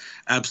is the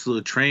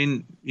absolute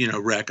train,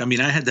 wreck. I mean,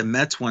 I had the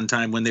Mets one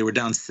time when they were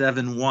down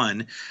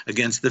 7-1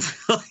 against the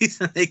Phillies,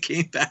 and they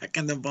came back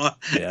in the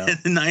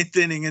 9th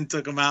inning and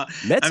took them out.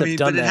 Mets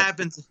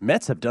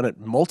have done it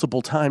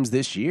multiple times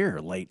this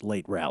year,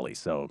 late rally.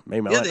 So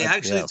maybe they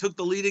actually took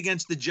the lead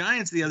against the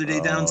Giants the other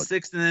day, down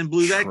 6, and then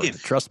blew that game.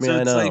 Trust me,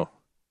 I know.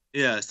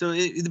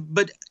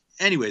 But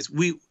anyways,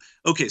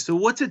 so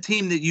what's a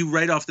team that you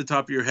right off the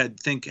top of your head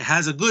think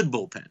has a good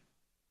bullpen?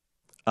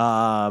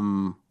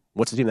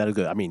 What's a team that is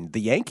good? I mean,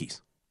 the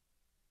Yankees.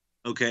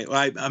 Okay,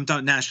 well, I'm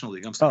talking National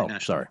League. I'm sorry,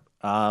 National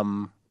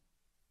League.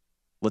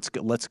 Let's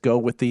go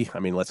with the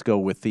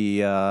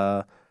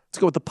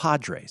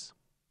Padres.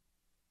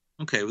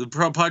 Okay, well,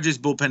 the Padres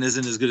bullpen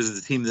isn't as good as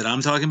the team that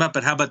I'm talking about,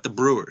 but how about the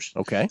Brewers?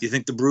 Okay. Do you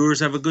think the Brewers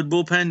have a good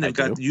bullpen?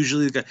 They've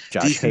usually got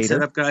decent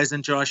setup guys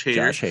and Josh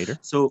Hader.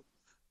 So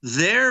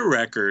their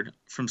record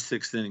from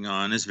 6th inning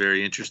on is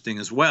very interesting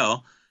as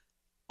well.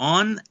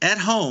 At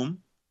home,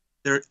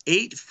 they're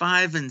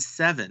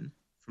 8-5-7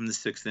 from the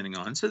 6th inning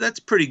on. So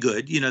that's pretty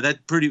good. That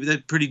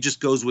pretty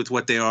just goes with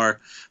what they are.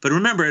 But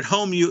remember, at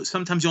home,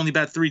 sometimes you only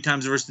bat 3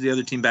 times versus the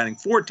other team batting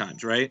 4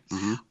 times, right?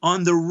 Mm-hmm.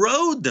 On the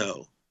road,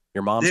 though,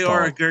 they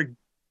are a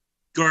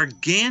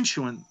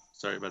gargantuan.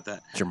 Sorry about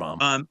that. It's your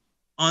mom.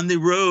 On the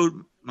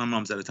road, my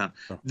mom's out of town.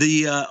 Oh.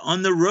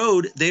 On the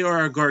road, they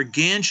are a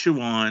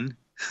gargantuan.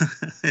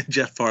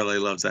 Jeff Parlay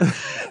loves that.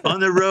 On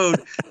the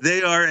road,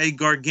 they are a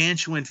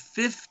gargantuan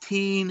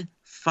 15-5-4.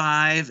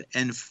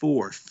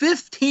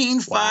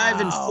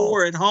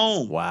 15-5-4 at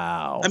home.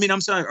 Wow. I mean,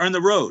 I'm sorry, on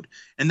the road.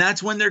 And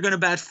that's when they're going to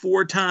bat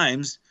 4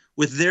 times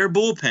with their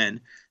bullpen.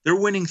 They're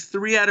winning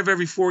 3 out of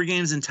every 4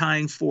 games and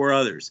tying 4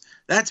 others.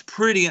 That's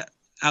pretty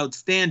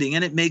outstanding,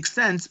 and it makes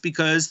sense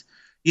because,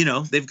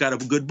 they've got a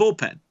good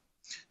bullpen.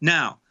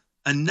 Now,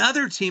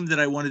 another team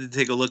that I wanted to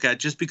take a look at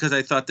just because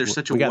I thought they're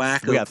such a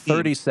wacko We got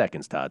 30 team.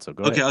 seconds, Todd, so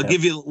go ahead. Okay, I'll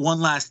give you one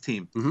last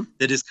team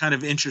that is kind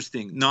of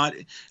interesting.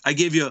 I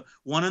gave you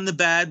one on the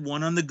bad,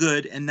 one on the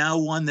good, and now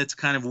one that's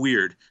kind of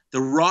weird.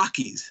 The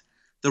Rockies.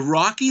 The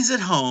Rockies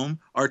at home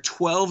are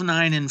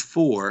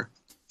 12-9-4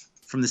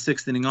 from the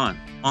 6th inning on.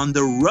 On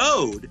the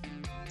road,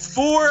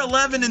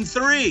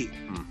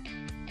 4-11-3.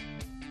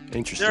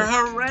 Interesting. They're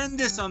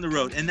horrendous on the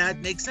road, and that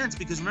makes sense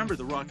because remember,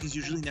 the Rockies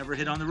usually never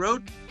hit on the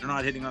road. They're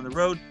not hitting on the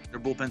road.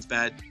 Their bullpen's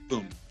bad.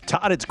 Boom.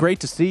 Todd, it's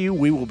great to see you.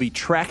 We will be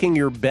tracking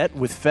your bet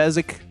with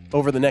Fezzik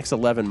over the next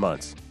 11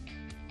 months.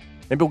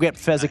 Maybe we'll get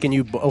Fezzik and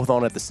you both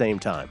on at the same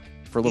time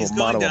for a little He's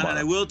going mono. down, and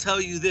I will tell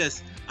you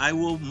this. I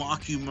will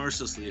mock you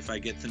mercilessly if I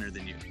get thinner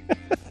than you.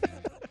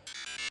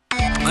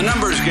 The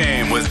Numbers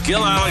Game with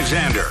Gil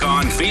Alexander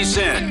on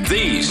VSiN,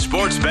 the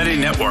Sports Betting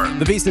Network.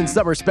 The VSiN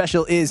Summer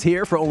Special is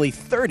here for only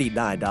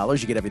 $39.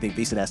 You get everything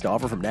VSiN has to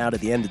offer from now to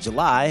the end of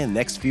July and the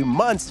next few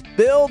months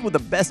filled with the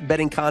best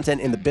betting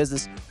content in the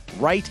business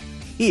right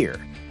here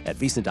at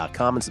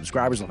VSiN.com, and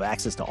subscribers will have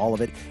access to all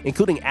of it,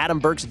 including Adam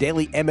Burke's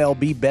daily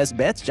MLB Best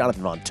Bets,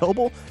 Jonathan Von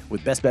Tobel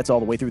with Best Bets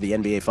all the way through the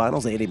NBA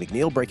Finals, Andy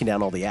McNeil breaking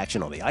down all the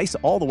action on the ice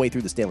all the way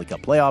through the Stanley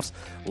Cup playoffs,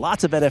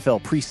 lots of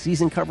NFL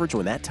preseason coverage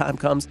when that time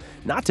comes,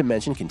 not to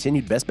mention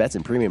continued Best Bets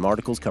and premium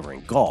articles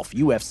covering golf,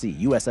 UFC,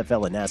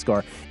 USFL, and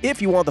NASCAR.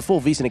 If you want the full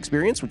VSiN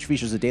experience, which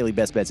features a daily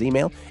Best Bets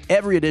email,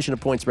 every edition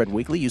of Point Spread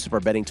Weekly, use of our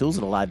betting tools,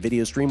 and a live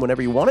video stream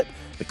whenever you want it,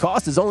 the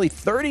cost is only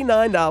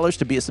 $39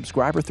 to be a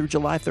subscriber through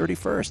July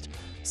 31st.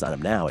 Sign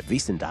up now at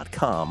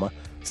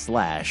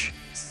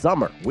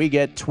VSiN.com/summer. We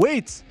get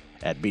tweets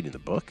at Beating the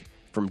Book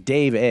from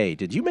Dave A.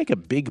 Did you make a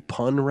big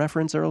pun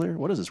reference earlier?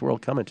 What is this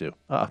world coming to?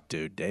 Oh,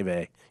 dude, Dave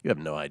A., you have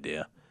no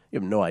idea.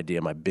 You have no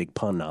idea my big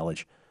pun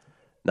knowledge.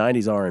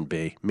 90s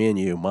R&B, me and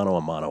you, mano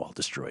a mano, I'll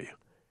destroy you.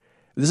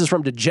 This is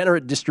from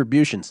Degenerate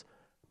Distributions.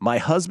 My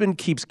husband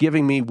keeps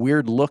giving me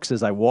weird looks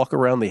as I walk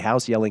around the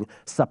house yelling,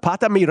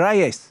 Zapata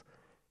Miralles,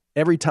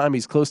 every time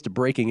he's close to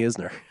breaking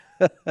Isner.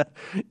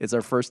 It's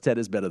our first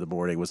tennis bet of the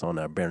morning. It was on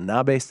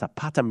Bernabe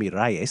Zapata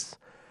Miralles.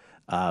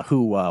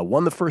 who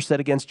won the first set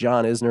against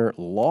John Isner,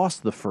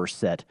 lost the first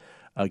set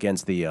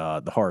against the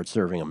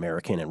hard-serving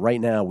American. And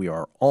right now we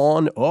are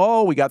on.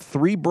 Oh, we got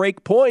 3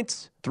 break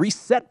points, 3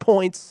 set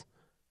points.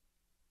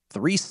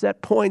 3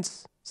 set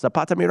points.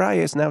 Zapata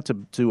Miralles now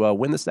to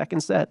win the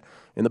second set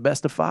in the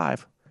best of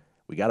 5.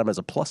 We got him as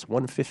a plus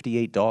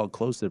 158 dog,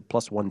 close to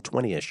plus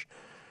 120-ish.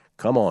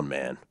 Come on,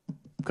 man.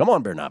 Come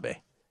on, Bernabe.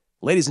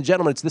 Ladies and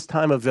gentlemen, it's this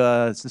time of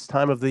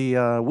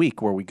the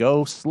week where we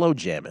go slow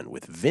jamming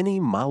with Vinny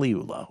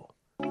Magliulo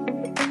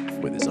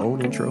with his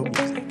own intro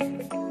music.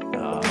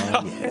 Oh,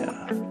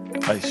 yeah.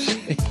 I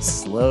see.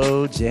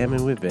 Slow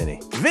jamming with Vinny.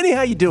 Vinny,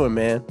 how you doing,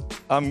 man?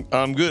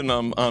 I'm good,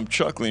 and I'm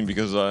chuckling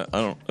because I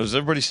don't. Does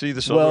everybody see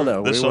this? Well,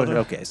 no.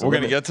 Okay, so we're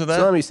going to get to that.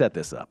 So let me set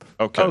this up.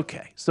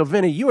 Okay. So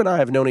Vinny, you and I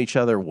have known each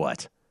other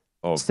what?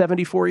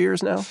 74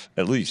 years now?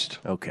 At least.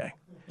 Okay.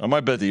 I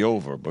might bet the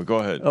over, but go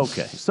ahead.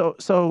 Okay.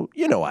 So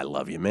you know I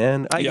love you,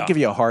 man. I give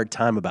you a hard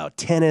time about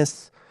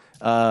tennis.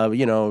 Not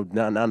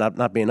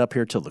being up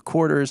here till the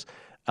quarters.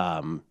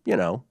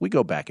 We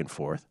go back and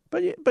forth.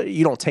 But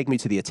you don't take me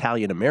to the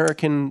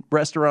Italian-American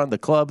restaurant, the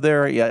club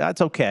there. Yeah, that's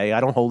okay. I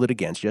don't hold it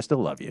against you. I still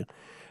love you.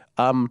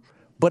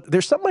 But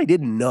there's something I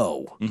didn't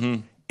know.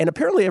 Mm-hmm. And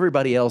apparently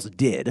everybody else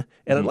did.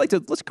 And I'd like to,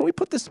 can we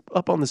put this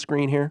up on the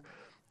screen here?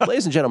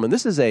 Ladies and gentlemen,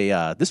 this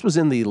was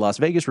in the Las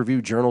Vegas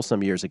Review-Journal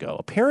some years ago.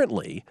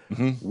 Apparently,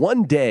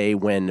 one day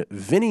when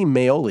Vinny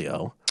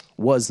Magliulo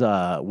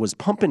was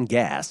pumping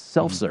gas,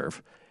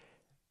 self-serve,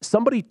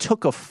 somebody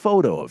took a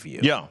photo of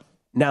you. Yeah.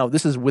 Now,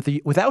 this is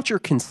without your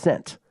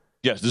consent.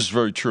 Yes, this is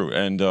very true.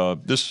 And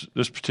this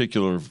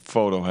particular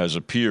photo has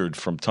appeared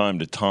from time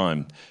to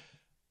time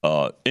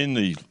in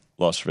the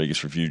Las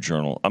Vegas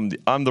Review-Journal.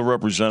 I'm the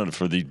representative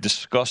for the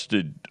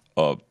disgusted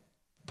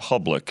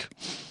public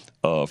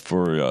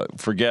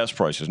for gas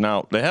prices.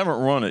 Now, they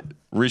haven't run it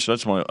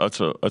recently. That's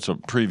a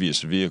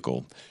previous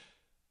vehicle.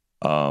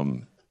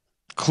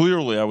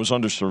 Clearly, I was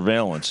under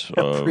surveillance.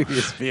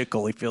 Previous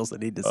vehicle, he feels the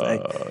need to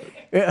say.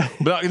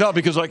 But no,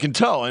 because I can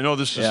tell. I know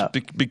this is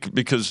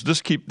because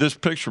this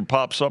picture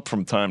pops up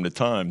from time to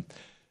time.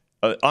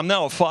 I'm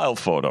now a file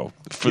photo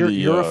for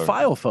you're a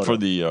file photo for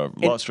the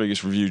Las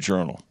Vegas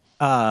Review-Journal.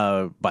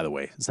 By the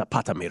way,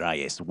 Zapata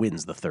Miralles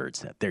wins the third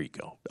set. There you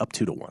go, up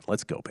 2-1.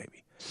 Let's go,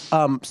 baby.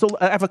 So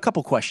I have a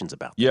couple questions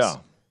about this. Yeah.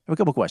 I have a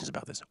couple questions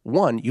about this.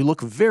 One, you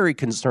look very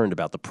concerned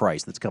about the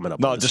price that's coming up.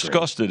 No,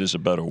 disgusted is a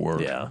better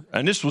word. Yeah.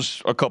 And this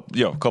was a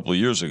couple of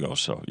years ago,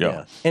 so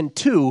yeah. And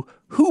two,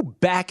 who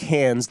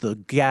backhands the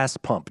gas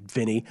pump,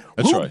 Vinny?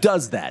 That's who right.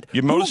 does that?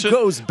 You who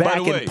goes back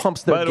and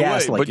pumps their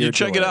gas like but you're you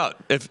check doing? it out.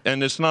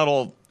 And it's not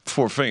all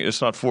 4 fingers.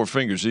 It's not 4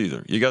 fingers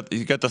either. You got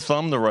the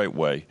thumb the right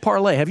way.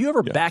 Parlay, have you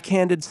ever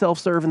backhanded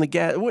self-serve in the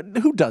gas?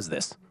 Who does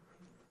this?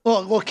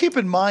 Well, keep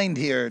in mind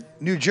here,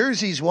 New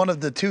Jersey's one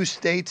of the 2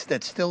 states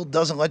that still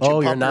doesn't let you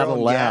pump you're not your own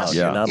allowed. gas.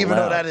 You're not even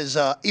allowed. though that is,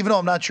 even though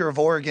I'm not sure if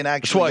Oregon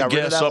actually That's why got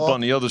rid of gas that up law.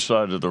 on the other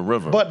side of the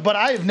river. But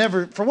I've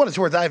never, for what it's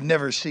worth, I've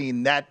never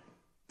seen that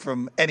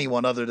from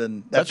anyone other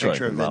than that That's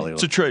picture right. of Vinny.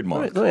 It's a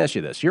trademark. Let me ask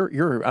you this: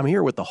 I'm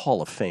here with the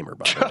Hall of Famer,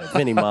 by the way,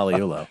 Vinny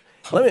Magliulo.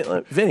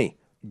 Vinny.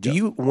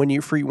 When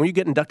you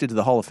get inducted to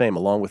the Hall of Fame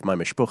along with my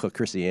mishpucha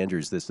Chrissy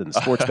Andrews in the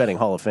Sports Betting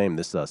Hall of Fame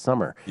this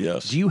summer?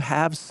 Yes. Do you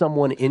have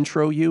someone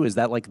intro you? Is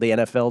that like the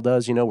NFL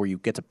does? Where you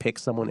get to pick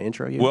someone to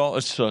intro you? Well,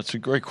 it's a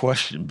great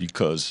question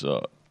because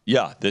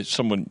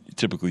someone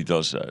typically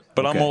does that.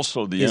 But Okay. I'm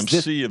also the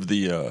MC of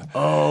the.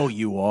 Oh,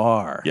 you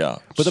are. Yeah.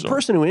 But the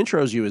person who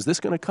intros you, is this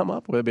going to come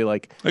up? Would it be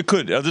like It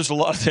could. There's a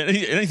lot.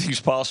 Anything's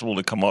possible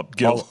to come up.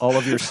 Gil. all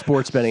of your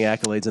sports betting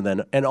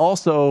accolades, and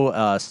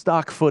also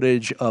stock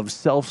footage of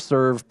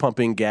self-serve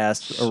pumping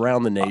gas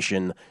around the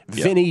nation?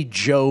 Vinny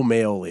Joe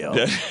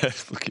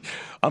Magliulo. Look,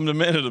 I'm the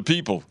man of the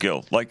people,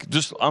 Gil. Look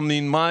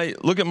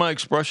at my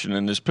expression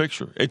in this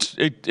picture.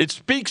 It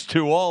speaks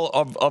to all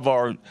of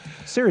our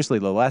Seriously,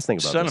 the last thing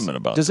about sentiment this.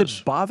 about Does this.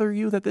 it bother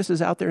you that this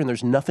is out there and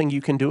there's nothing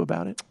you can do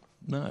about it?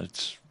 No,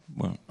 it's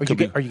well.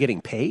 Are you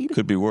getting paid?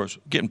 Could be worse.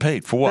 Getting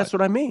paid for what? That's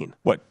what I mean.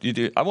 What you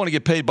do? I want to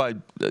get paid by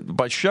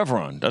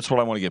Chevron. That's what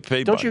I want to get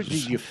paid by. Do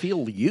you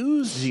feel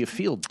used? Do you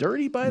feel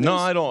dirty by this? No,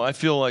 I don't. I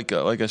feel like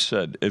I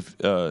said, if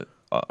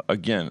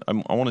again,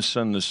 I want to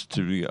send this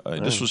to the.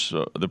 This was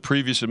the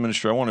previous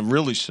administrator. I want to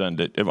really send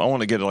it. If I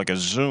want to get like a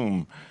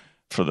Zoom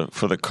for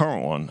the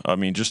current one. I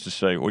mean, just to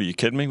say, are you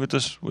kidding me with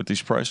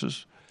these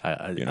prices?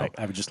 I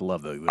would just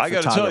love the I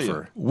got to tell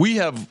you, we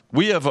have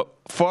a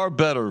far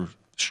better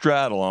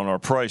straddle on our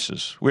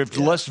prices. We have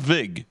less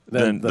vig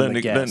than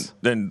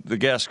the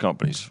gas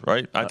companies,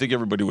 right? I think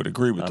everybody would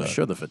agree with that. I'm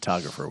sure the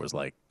photographer was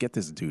like, "Get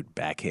this dude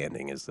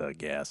backhanding his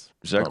gas."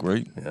 Is that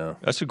great? Yeah,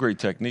 that's a great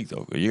technique,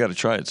 though. You got to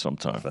try it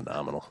sometime.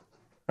 Phenomenal.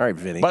 All right,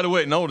 Vinny. By the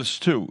way, notice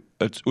too,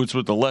 it's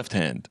with the left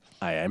hand.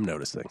 I am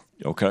noticing.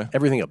 Okay.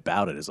 Everything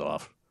about it is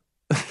off.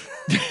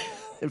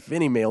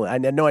 Vinny Magliulo, I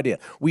had no idea.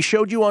 We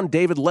showed you on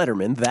David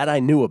Letterman, that I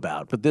knew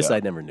about, but this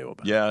I never knew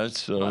about. Yeah,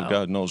 it's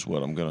God knows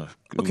what I'm gonna.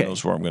 Who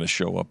knows where I'm gonna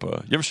show up?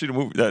 You ever see the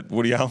movie, that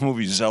Woody Allen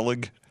movie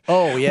Zelig?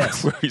 Oh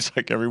yes, where he's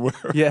like everywhere.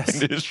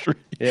 Yes, in history.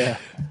 Yeah,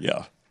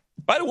 yeah.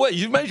 By the way,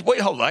 you mentioned. Wait,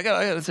 hold on. I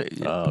got to say.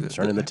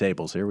 Turning the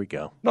tables. Here we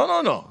go. No.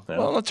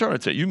 Well, I'm not turning the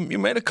table. You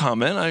made a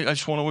comment. I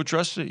just want to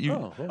address it.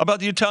 About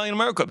the Italian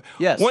American Cup.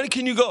 Yes. When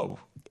can you go?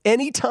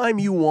 Anytime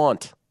you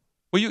want.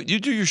 Well, you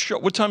do your show.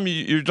 What time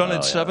you're done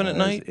at 7 at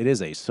night? It is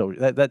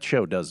that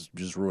show does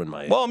just ruin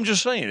my. Well, I'm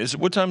just saying. Is it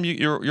what time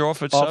you're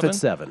off at 7? Off at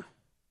 7.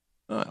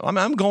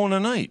 I'm going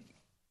tonight.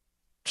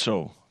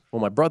 So. Well,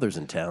 my brother's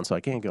in town, so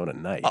I can't go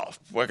tonight. Oh,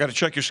 well, I got to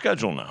check your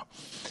schedule now.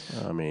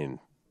 I mean,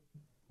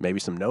 maybe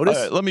some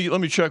notice. Let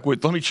me check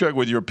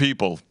with your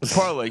people.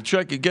 Parlay,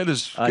 get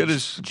his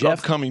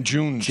upcoming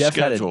June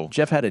schedule.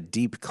 Jeff had a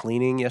deep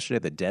cleaning yesterday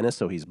at the dentist,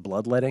 so he's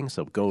bloodletting.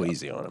 So go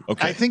easy on him.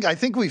 Okay. I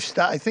think we've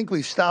stopped. I think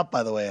we've stopped.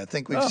 By the way, I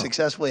think we've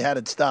successfully had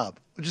it stop,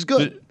 which is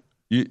good.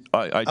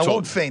 I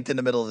won't faint in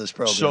the middle of this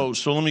program.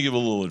 So let me give a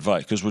little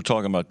advice because we're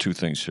talking about two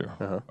things here.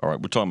 All right,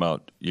 we're talking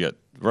about you got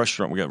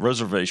restaurant, we got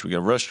reservation, we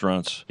got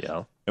restaurants,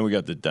 and we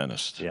got the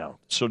dentist. Yeah.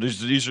 So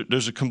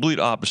there's a complete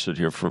opposite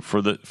here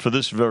for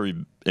this very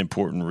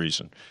important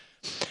reason,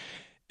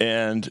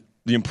 and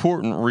the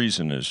important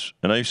reason is,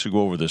 and I used to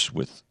go over this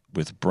with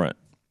Brent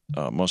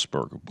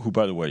Musburger, who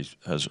by the way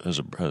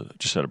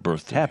just had a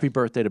birthday. Happy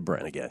birthday to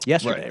Brent again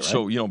yesterday. Right.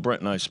 So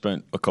Brent and I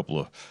spent a couple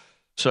of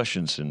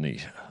sessions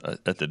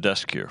at the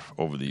desk here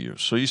over the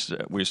years. So we used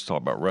to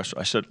talk about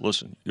restaurants. I said,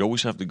 listen, you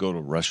always have to go to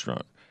a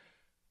restaurant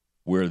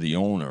where the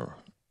owner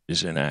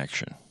is in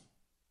action,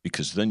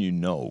 because then you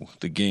know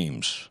the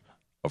games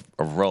of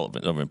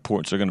relevant, of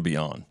importance, they're going to be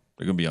on.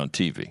 They're going to be on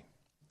TV.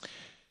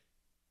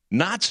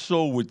 Not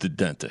so with the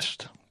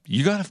dentist.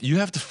 You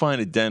have to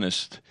find a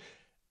dentist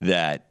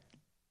that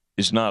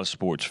is not a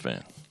sports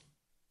fan.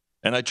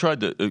 And I tried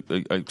to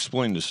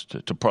explain this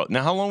to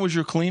now. How long was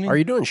your cleaning? Are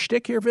you doing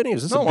shtick here, Vinny?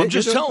 Is this no, I'm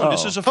just telling you.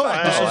 This is a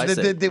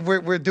fact.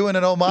 We're doing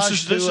an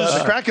homage to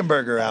the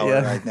Krakenberger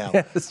hour right now.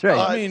 Yeah, that's right.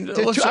 I mean,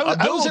 I was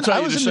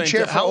in the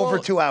chair for over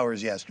 2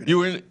 hours yesterday. You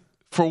were in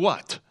for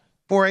what?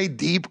 For a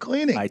deep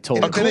cleaning. I told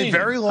him. It's been a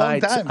very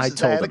long time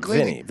since I had a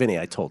cleaning. Vinny,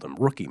 I told him,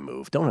 rookie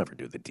move. Don't ever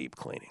do the deep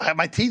cleaning.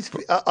 My teeth,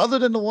 other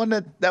than the one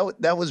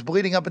that was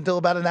bleeding up until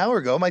about an hour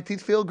ago, my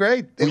teeth feel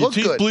great. They look good.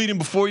 Were your teeth bleeding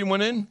before you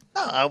went in?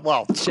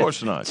 Well, of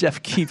course not.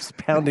 Jeff keeps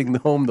pounding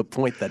home the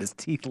point that his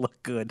teeth look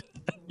good.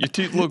 Your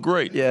teeth look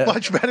great. Yeah.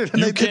 Much better than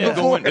they did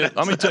before.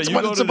 Let me tell you,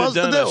 you go to the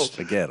dentist.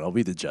 Again, I'll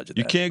be the judge of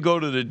that. You can't go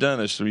to the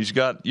dentist. So he's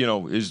got,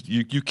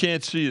 you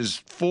can't see his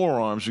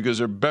forearms because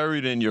they're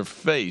buried in your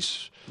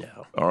face. Yeah.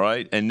 All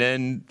right, and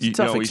then he's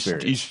starting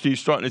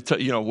to tell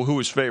who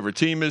his favorite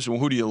team is and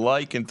who do you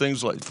like and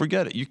things like.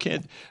 Forget it. You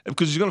can't,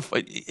 because he's going to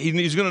fight.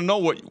 He's going to know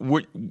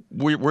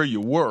where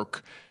you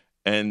work,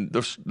 and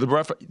there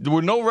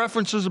were no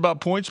references about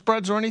point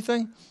spreads or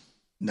anything.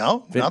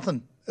 No,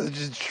 nothing.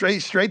 Just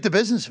straight to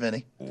business,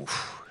 Vinny.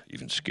 Oof,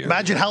 even scary.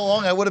 Imagine how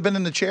long I would have been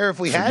in the chair if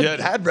we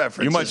had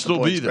references. You might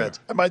still be there.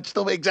 I might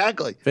still be,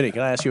 exactly. Vinny,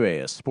 can I ask you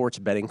a sports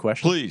betting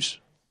question? Please.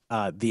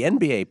 The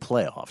NBA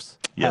playoffs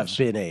have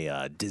been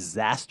a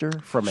disaster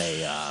from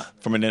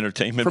an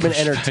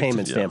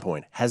entertainment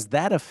standpoint. Has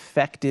that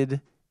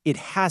affected? It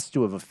has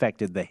to have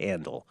affected the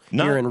handle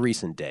here in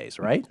recent days,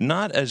 right?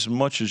 Not as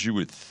much as you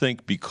would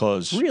think,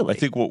 because I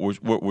think what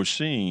we're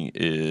seeing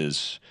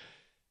is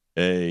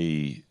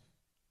a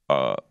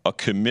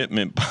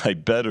commitment by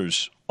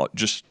bettors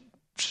just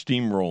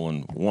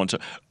steamrolling one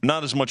side.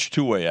 Not as much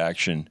two-way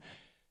action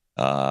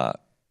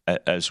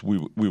as we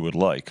would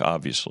like,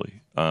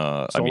 obviously.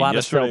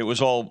 Yesterday it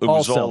was all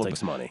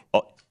Celtics money.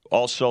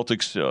 All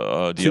Celtics the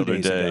other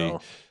day.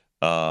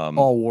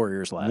 All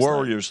Warriors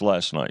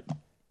last night.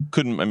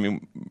 For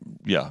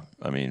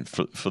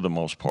the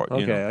most part.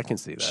 Okay, I can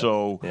see that.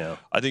 So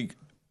I think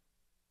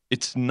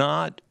it's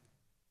not.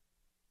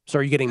 So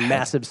are you getting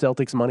massive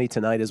Celtics money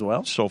tonight as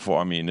well? So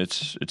far,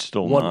 it's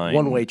still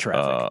one-way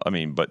traffic.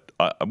 But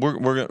we're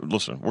gonna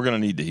listen. We're gonna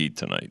need the Heat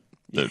tonight.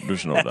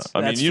 There's no doubt.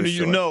 I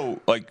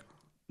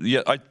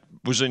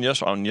was in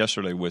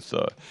yesterday with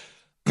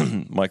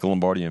Michael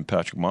Lombardi and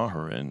Patrick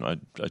Maher, and I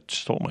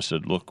just told him, I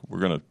said, look, we're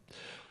gonna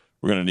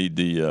need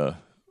the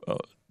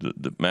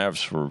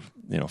Mavs for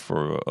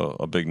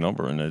a big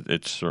number, and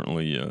it's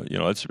certainly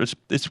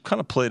it's kind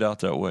of played out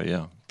that way,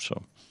 yeah.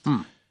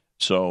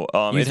 So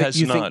it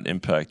has not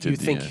impacted. You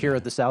think here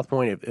at the South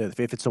Point, if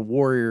it's a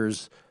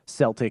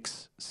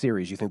Warriors-Celtics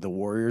series, you think the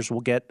Warriors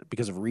will get,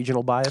 because of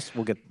regional bias,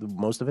 will get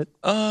most of it?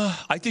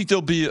 I think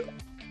there'll be.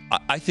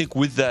 I think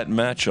with that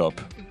matchup,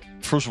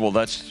 first of all,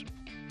 that's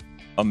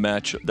the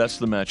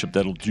matchup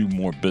that'll do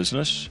more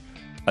business.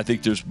 I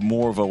think there's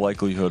more of a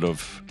likelihood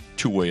of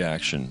two-way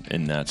action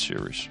in that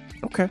series.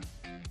 Okay.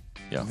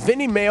 Yeah.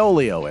 Vinny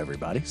Maolio,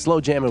 everybody. Slow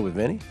jamming with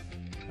Vinny.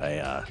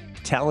 A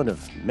talent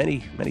of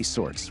many, many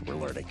sorts we're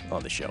learning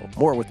on the show.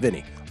 More with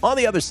Vinny. On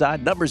the other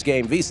side, Numbers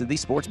Game, VSiN, the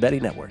Sports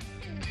Betting Network.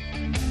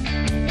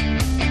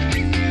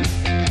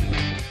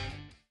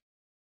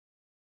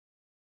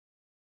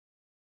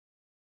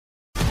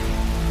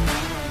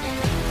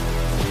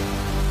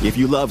 If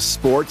you love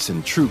sports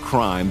and true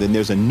crime, then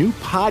there's a new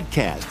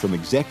podcast from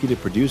executive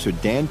producer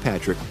Dan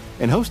Patrick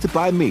and hosted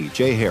by me,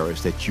 Jay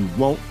Harris, that you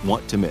won't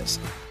want to miss.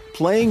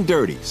 Playing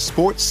Dirty: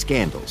 Sports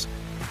Scandals.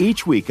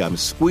 Each week, I'm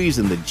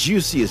squeezing the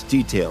juiciest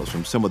details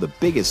from some of the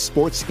biggest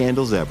sports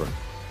scandals ever.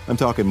 I'm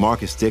talking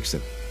Marcus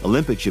Dixon,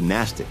 Olympic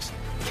gymnastics,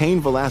 Cain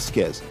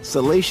Velasquez,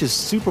 salacious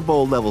Super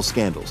Bowl-level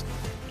scandals.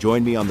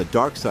 Join me on the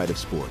dark side of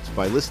sports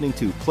by listening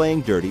to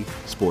Playing Dirty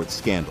Sports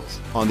Scandals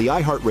on the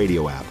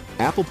iHeartRadio app,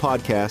 Apple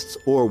Podcasts,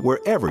 or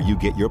wherever you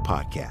get your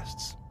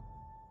podcasts.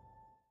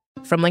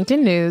 From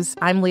LinkedIn News,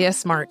 I'm Leah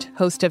Smart,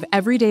 host of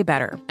Everyday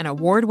Better, an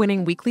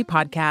award-winning weekly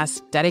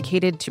podcast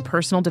dedicated to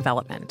personal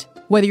development.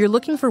 Whether you're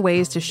looking for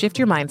ways to shift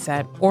your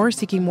mindset or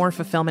seeking more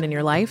fulfillment in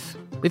your life,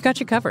 we've got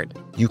you covered.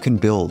 You can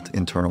build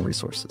internal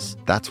resources.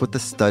 That's what the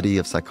study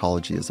of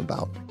psychology is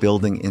about,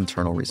 building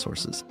internal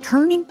resources.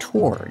 Turning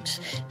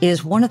towards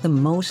is one of the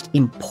most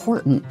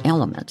important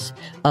elements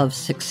of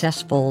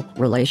successful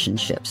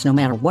relationships, no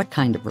matter what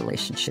kind of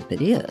relationship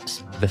it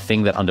is. The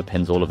thing that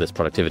underpins all of this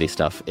productivity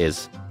stuff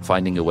is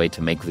finding a way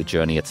to make the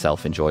journey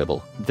itself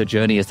enjoyable. The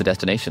journey is the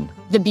destination.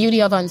 The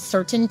beauty of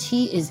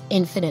uncertainty is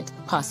infinite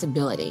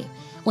possibility.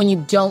 When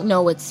you don't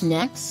know what's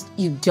next,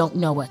 you don't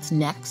know what's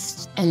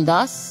next. And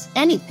thus,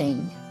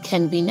 anything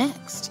can be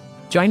next.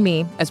 Join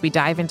me as we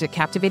dive into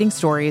captivating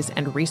stories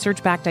and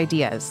research-backed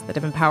ideas that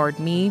have empowered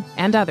me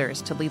and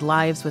others to lead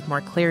lives with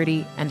more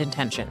clarity and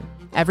intention.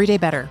 Everyday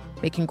Better,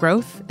 making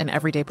growth an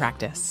everyday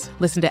practice.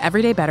 Listen to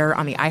Everyday Better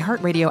on the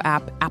iHeartRadio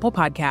app, Apple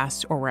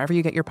Podcasts, or wherever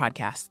you get your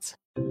podcasts.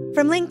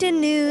 From LinkedIn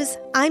News,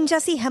 I'm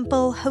Jessie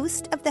Hempel,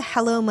 host of the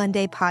Hello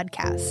Monday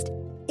podcast.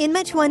 In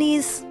my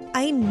 20s,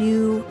 I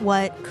knew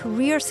what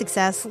career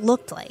success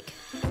looked like.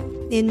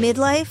 In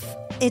midlife,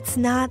 it's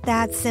not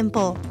that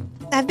simple.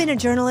 I've been a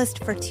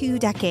journalist for 2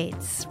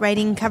 decades,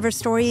 writing cover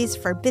stories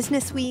for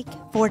Business Week,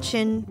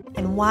 Fortune,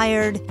 and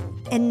Wired.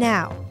 And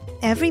now,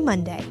 every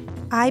Monday,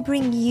 I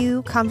bring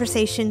you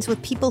conversations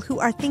with people who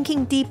are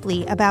thinking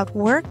deeply about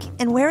work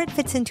and where it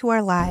fits into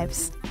our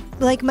lives.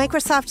 Like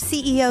Microsoft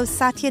CEO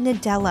Satya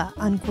Nadella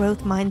on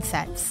growth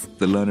mindsets.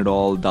 The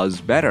learn-it-all does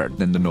better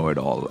than the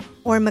know-it-all.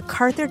 Or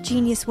MacArthur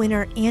Genius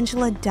winner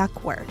Angela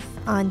Duckworth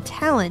on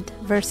talent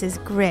versus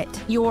grit.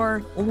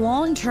 Your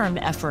long-term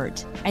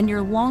effort and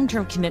your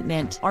long-term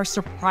commitment are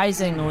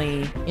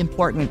surprisingly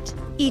important.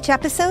 Each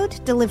episode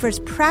delivers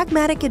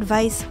pragmatic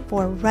advice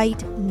for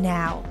right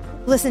now.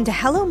 Listen to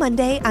Hello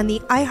Monday on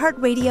the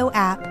iHeartRadio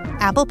app,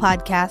 Apple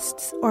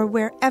Podcasts, or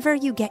wherever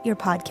you get your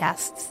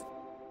podcasts.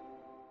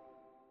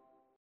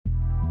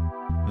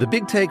 The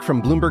Big Take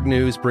from Bloomberg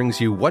News brings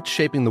you what's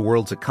shaping the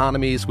world's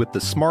economies with the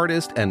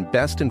smartest and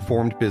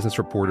best-informed business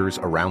reporters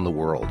around the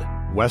world.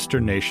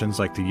 Western nations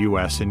like the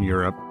U.S. and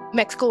Europe.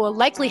 Mexico will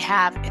likely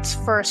have its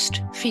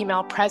first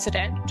female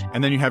president.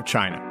 And then you have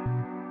China.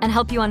 And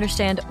help you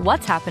understand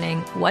what's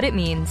happening, what it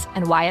means,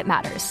 and why it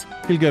matters.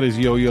 He'll get his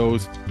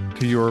yo-yos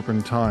to Europe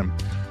in time.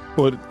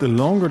 But the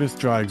longer this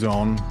drags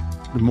on,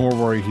 the more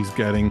worry he's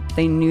getting.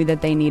 They knew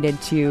that they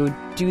needed to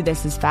do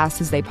this as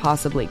fast as they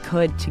possibly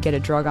could to get a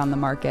drug on the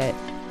market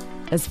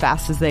as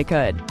fast as they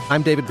could.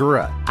 I'm David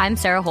Gura. I'm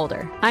Sarah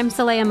Holder. I'm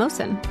Saleha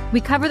Mohsen.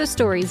 We cover the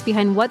stories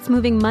behind what's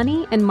moving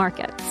money and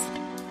markets.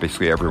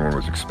 Basically, everyone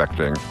was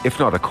expecting, if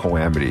not a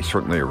calamity,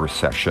 certainly a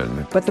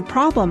recession. But the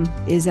problem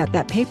is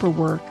that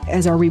paperwork,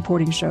 as our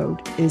reporting showed,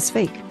 is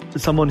fake.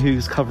 As someone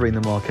who's covering the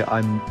market,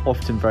 I'm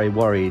often very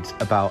worried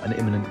about an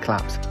imminent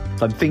collapse.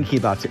 I'm thinking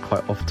about it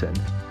quite often.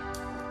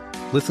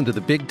 Listen to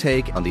The Big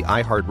Take on the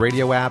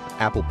iHeartRadio app,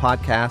 Apple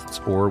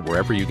Podcasts, or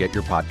wherever you get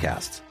your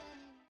podcasts.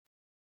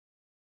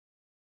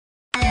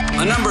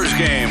 The Numbers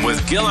Game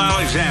with Gil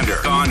Alexander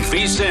on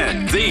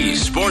VSiN, the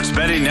Sports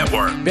Betting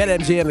Network.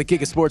 BetMGM, the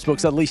king of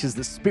sportsbooks, unleashes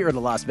the spirit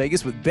of Las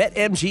Vegas with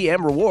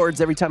BetMGM rewards.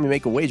 Every time you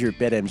make a wager at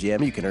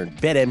BetMGM, you can earn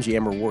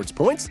BetMGM rewards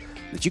points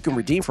that you can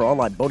redeem for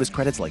online bonus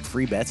credits like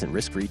free bets and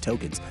risk-free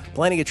tokens.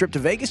 Planning a trip to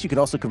Vegas, you can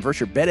also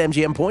convert your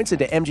BetMGM points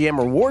into MGM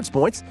rewards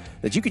points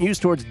that you can use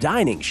towards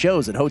dining,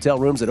 shows, and hotel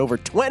rooms at over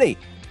 20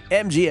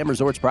 MGM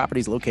Resorts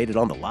properties located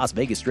on the Las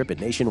Vegas Strip and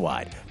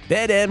nationwide.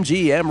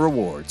 BetMGM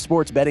Rewards,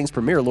 sports betting's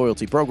premier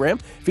loyalty program,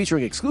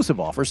 featuring exclusive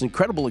offers,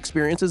 incredible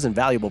experiences, and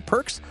valuable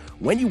perks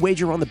when you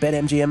wager on the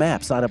BetMGM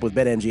app. Sign up with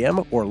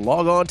BetMGM or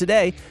log on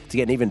today to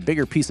get an even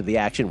bigger piece of the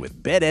action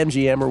with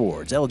BetMGM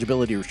Rewards.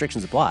 Eligibility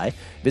restrictions apply.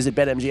 Visit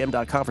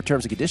BetMGM.com for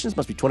terms and conditions.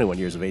 Must be 21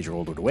 years of age or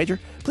older to wager.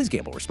 Please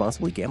gamble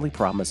responsibly. Gambling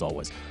problem as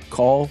always.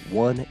 Call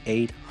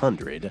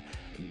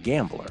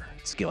 1-800-GAMBLER.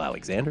 It's Gil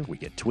Alexander. We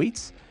get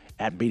tweets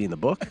at Beating the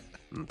Book.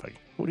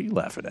 What are you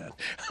laughing at?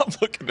 I'm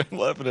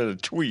laughing at a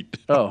tweet.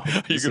 Oh.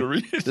 Are you going to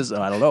read it?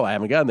 I don't know. I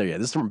haven't gotten there yet.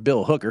 This is from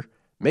Bill Hooker.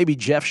 Maybe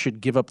Jeff should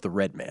give up the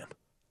red man.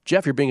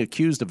 Jeff, you're being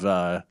accused of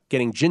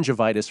getting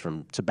gingivitis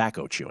from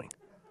tobacco chewing.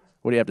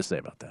 What do you have to say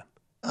about that?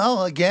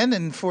 Oh, again,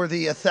 and for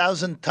the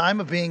 1,000th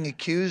time of being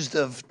accused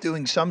of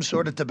doing some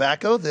sort of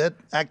tobacco, that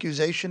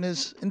accusation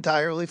is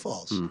entirely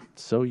false.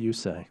 So you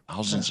say.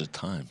 Thousands of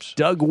times.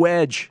 Doug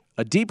Wedge,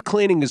 a deep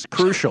cleaning is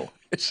crucial.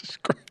 This is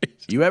crazy.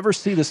 You ever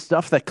see the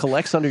stuff that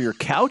collects under your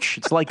couch?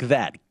 It's like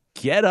that.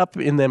 Get up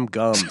in them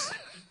gums.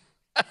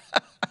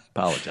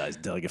 Apologize,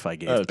 Doug, if I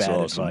gave bad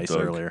advice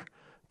earlier.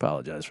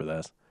 Apologize for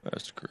that.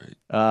 That's great.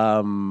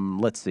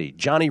 Let's see.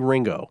 Johnny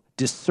Ringo.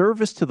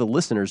 Disservice to the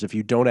listeners if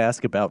you don't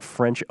ask about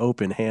French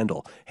Open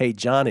handle. Hey,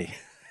 Johnny.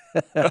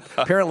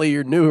 Apparently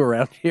you're new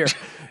around here.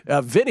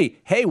 Vinny,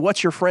 hey,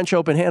 what's your French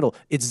Open handle?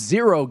 It's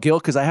 0, Gil,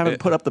 because I haven't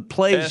put up the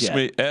plays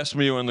yet. Ask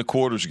me when the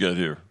quarters get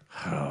here,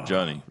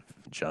 Johnny.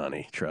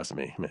 Johnny, trust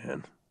me,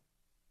 man.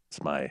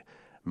 It's my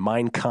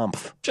Mein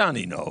Kampf.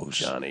 Johnny knows.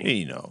 Johnny.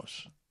 He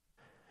knows.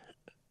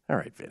 All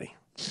right, Vinny.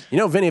 You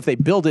know, Vinny, if they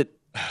build it,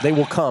 they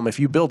will come. If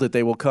you build it,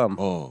 they will come.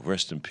 Oh,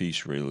 rest in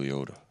peace, Ray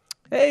Liotta.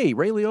 Hey,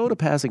 Ray Liotta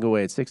passing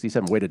away at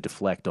 67. Way to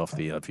deflect off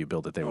the if you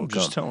build it, they will come.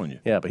 I'm just telling you.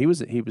 Yeah, but was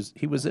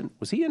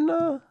he in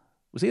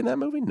that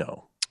movie?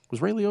 No.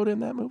 Was Ray Liotta in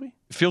that movie?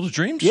 Field of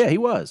Dreams? Yeah, he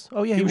was.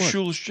 Oh, yeah, he was.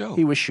 Shoeless Joe.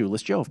 He was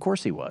Shoeless Joe. Of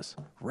course he was.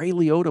 Ray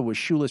Liotta was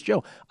Shoeless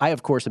Joe. I,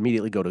 of course,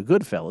 immediately go to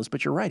Goodfellas,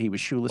 but you're right. He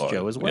was Shoeless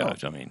Joe as well.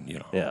 Yeah, I mean, he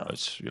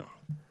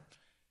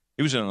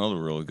was in another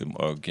really good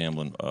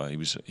gambling.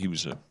 He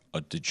was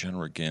a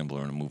degenerate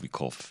gambler in a movie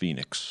called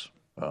Phoenix.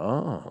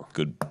 Oh.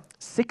 Good.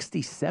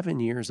 67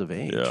 years of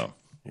age. Yeah.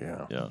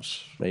 Yeah.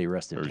 Yes. May you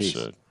rest in Very peace.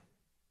 sad.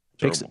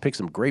 Pick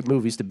some great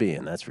movies to be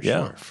in, that's for sure.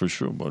 Yeah, for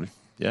sure, buddy.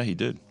 Yeah, he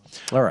did.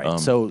 All right.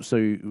 So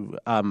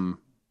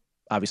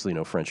obviously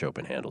no French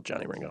Open handle,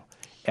 Johnny Ringo.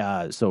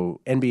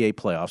 So NBA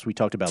playoffs, we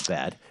talked about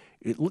that.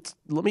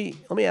 Let me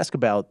ask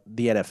about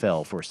the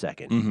NFL for a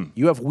second. Mm-hmm.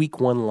 You have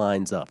week 1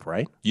 lines up,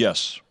 right?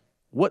 Yes.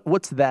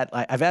 What's that?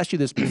 I've asked you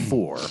this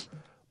before,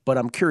 but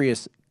I'm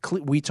curious.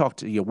 We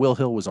talked. Will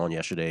Hill was on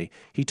yesterday.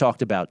 He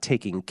talked about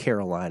taking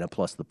Carolina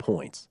plus the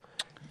points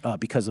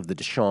because of the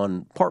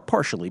Deshaun,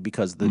 partially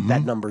because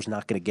that number's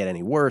not going to get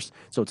any worse.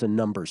 So it's a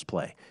numbers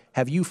play.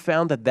 Have you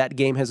found that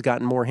game has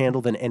gotten more handle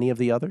than any of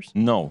the others?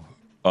 No,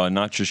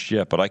 not just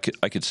yet. But I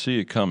could see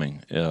it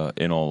coming.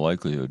 In all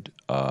likelihood,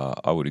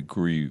 I would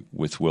agree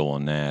with Will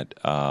on that.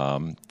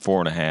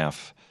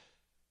 4.5.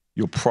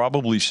 You'll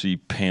probably see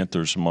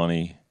Panthers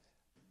money.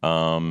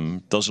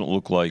 Doesn't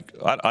look like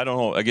I don't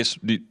know. I guess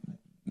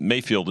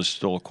Mayfield is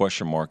still a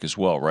question mark as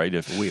well, right?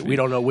 If we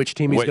don't know which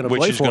team he's going to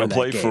play for. Going to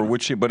play for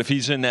which team, but if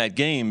he's in that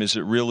game, is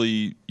it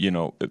really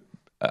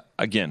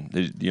again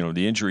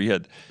the injury he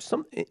had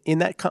in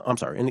that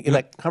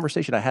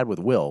conversation I had with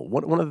Will.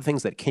 One of the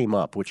things that came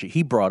up, which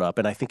he brought up,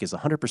 and I think is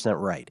 100%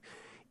 right,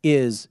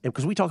 is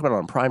because we talk about it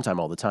on primetime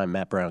all the time.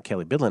 Matt Brown,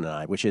 Kelly Bidlin, and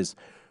I, which is.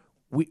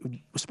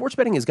 Sports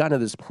betting has gotten to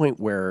this point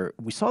where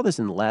we saw this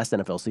in the last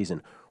NFL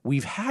season.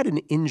 We've had an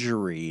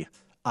injury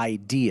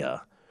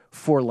idea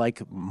for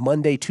like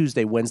Monday,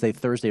 Tuesday, Wednesday,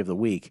 Thursday of the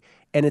week.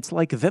 And it's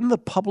like then the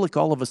public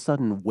all of a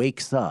sudden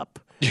wakes up,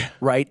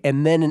 right?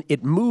 And then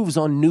it moves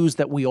on news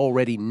that we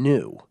already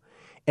knew.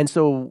 And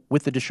so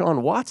with the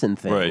Deshaun Watson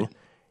thing,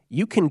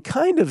 you can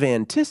kind of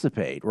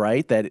anticipate,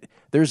 right, that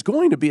there's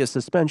going to be a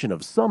suspension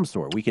of some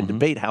sort. We can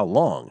debate how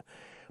long.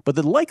 But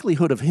the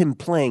likelihood of him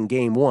playing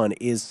game 1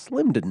 is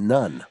slim to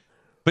none.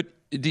 But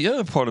the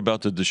other part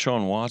about the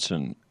Deshaun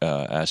Watson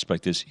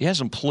aspect is he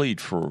hasn't played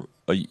for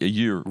a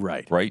year.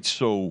 Right?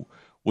 So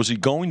was he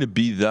going to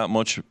be that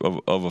much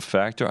of a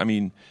factor? I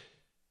mean,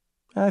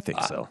 I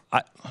think so.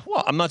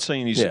 I'm not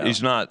saying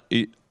he's not.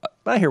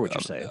 I hear what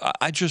you're saying.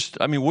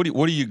 I mean, what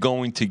are you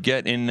going to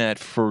get in that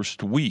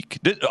first week?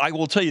 I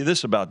will tell you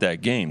this about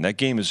that game. That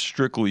game is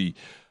strictly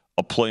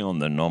a play on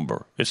the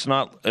number. It's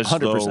not as 100%.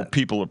 Though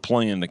people are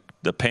playing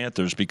the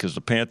Panthers because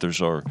the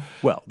Panthers are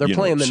they're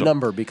playing the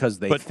number because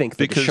they think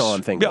the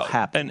Deshaun thing will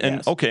happen.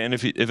 And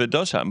if it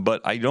does happen, but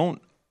I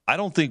don't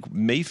think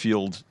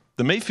Mayfield.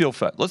 The Mayfield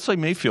fact. Let's say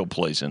Mayfield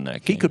plays in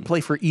that game. He could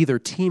play for either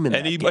team in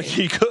that game.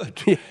 He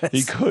could. Yes.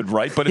 He could,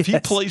 right? But if he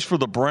plays for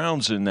the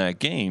Browns in that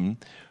game,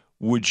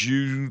 would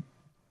you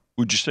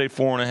say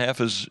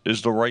 4.5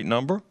 is the right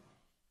number?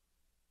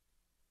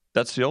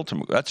 That's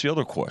the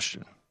other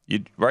question.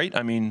 Right?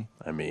 I mean,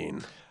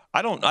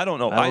 I don't know. I don't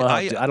know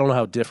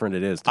how different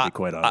it is, to be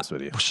quite honest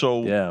with you.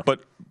 So, yeah.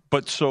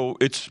 But so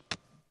it's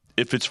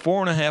if it's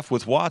 4.5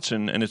 with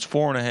Watson and it's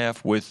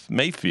 4.5 with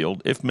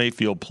Mayfield, if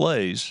Mayfield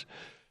plays,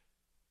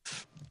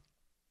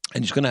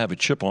 and he's going to have a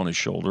chip on his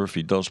shoulder if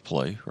he does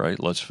play, right?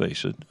 Let's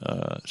face it.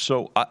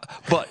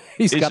 But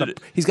he's got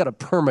a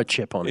perma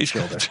chip on his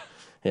shoulder.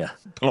 Yeah.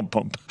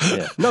 Pump.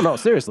 Yeah. No,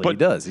 seriously, he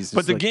does. He's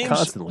just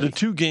constantly.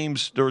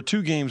 There are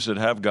 2 games that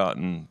have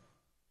gotten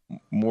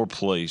more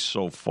plays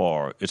so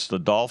far. It's the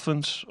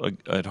Dolphins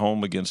at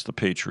home against the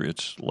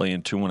Patriots,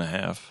 laying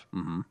 2.5.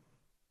 Mm-hmm.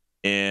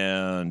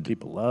 And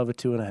people love a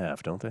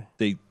 2.5, don't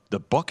they? The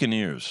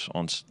Buccaneers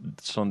on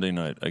Sunday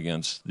night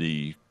against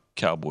the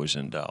Cowboys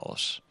in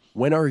Dallas.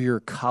 When are your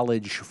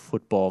college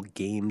football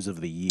games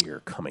of the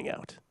year coming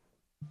out?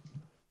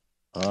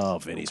 Oh,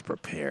 Vinny's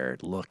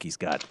prepared. Look, he's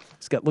got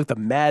look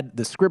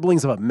the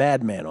scribblings of a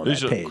madman on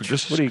that page.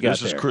 What do you got there?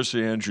 This is Chris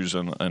Andrews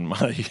and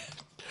my.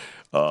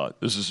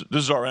 This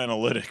is our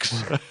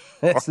analytics,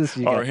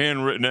 our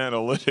handwritten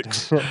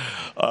analytics.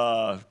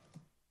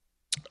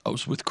 I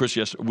was with Chris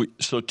yesterday.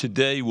 So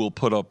today we'll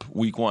put up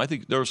week 1. I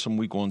think there are some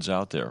week 1s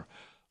out there.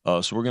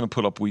 So we're going to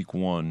put up week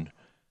 1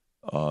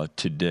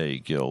 today,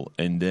 Gil,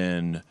 and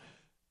then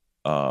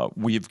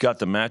we've got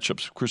the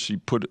matchups. Chrissy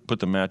put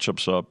the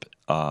matchups up.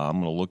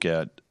 I'm going to look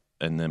at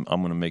and then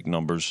I'm going to make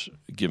numbers,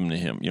 give them to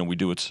him. We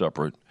do it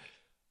separate.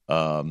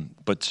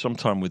 But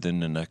sometime within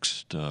the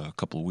next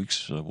couple of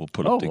weeks, we'll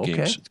put up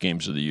the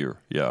games of the year.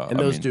 Yeah, and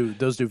those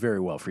do very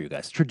well for you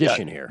guys.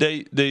 Tradition here.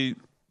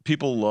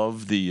 People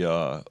love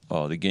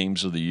the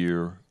games of the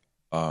year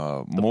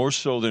more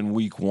so than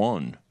week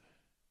one,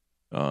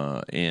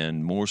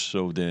 and more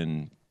so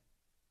than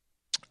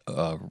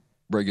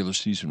regular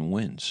season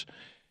wins.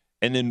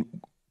 And then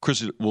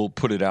Chris will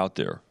put it out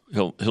there.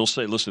 He'll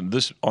say, "Listen,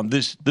 this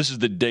is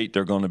the date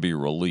they're going to be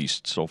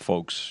released, so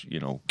folks,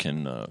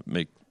 can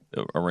make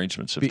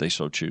arrangements if they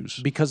so choose."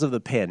 Because of the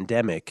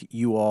pandemic,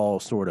 you all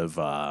sort of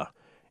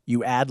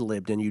you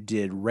ad-libbed and you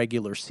did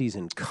regular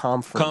season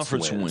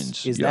conference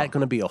wins. Is that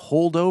going to be a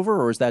holdover,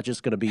 or is that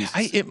just going to be?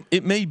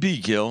 It may be,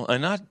 Gil,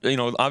 and not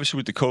obviously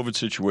with the COVID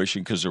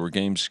situation, because there were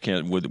games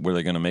were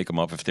they going to make them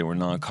up if they were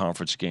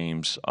non-conference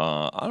games?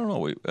 I don't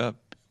know.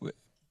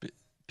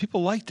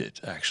 People liked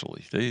it,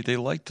 actually. They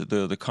liked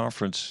the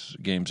conference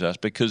games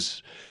aspect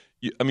because,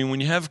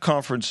 when you have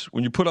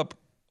when you put up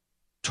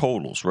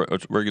totals,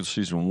 regular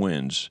season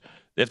wins,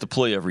 they have to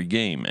play every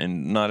game,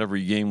 and not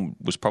every game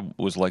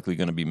was likely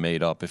going to be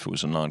made up if it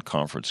was a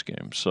non-conference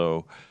game.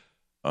 So,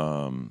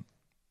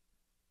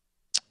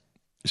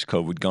 is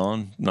COVID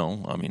gone?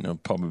 No. There'll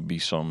probably be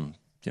some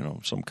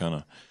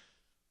kind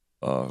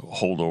of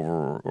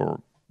holdover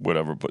or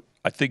whatever. But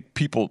I think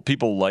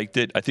people liked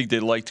it. I think they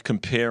liked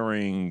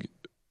comparing.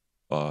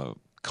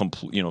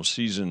 Regular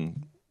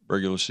season,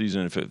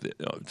 if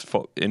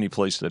any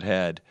place that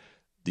had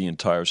the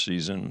entire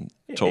season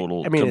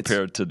total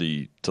compared to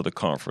the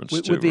conference,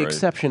 with the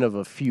exception of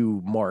a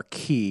few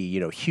marquee,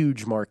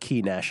 huge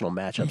marquee national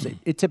matchups,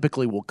 it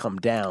typically will come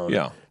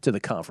down to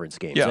the conference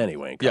games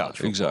anyway. In college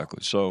football. Exactly.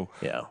 So,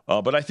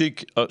 but I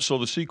think so.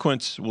 The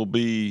sequence will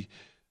be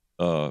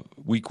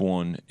week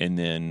one, and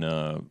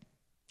then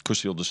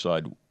Chris will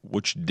decide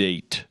which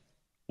date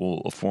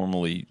will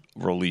formally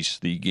release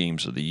the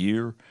games of the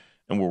year,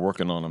 and we're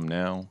working on them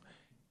now.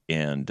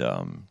 And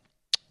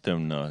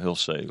then he'll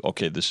say,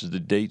 "Okay, this is the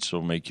date,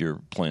 so make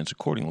your plans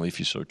accordingly if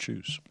you so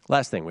choose."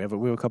 Last thing, we have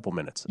a couple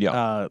minutes.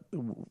 Yeah.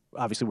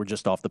 Obviously, we're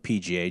just off the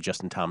PGA.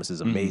 Justin Thomas's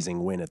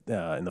amazing win in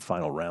the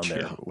final round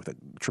there with a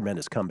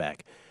tremendous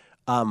comeback,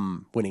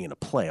 winning in a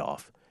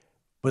playoff.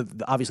 But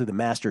obviously, the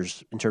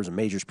Masters, in terms of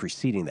majors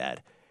preceding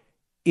that,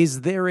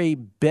 is there a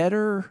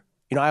better?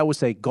 I always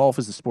say golf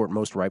is the sport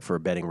most ripe for a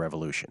betting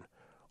revolution.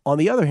 On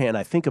the other hand,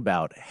 I think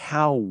about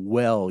how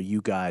well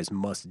you guys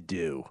must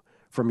do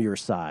from your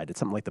side. It's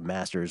something like the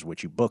Masters,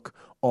 which you book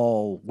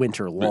all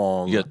winter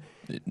long. You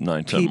get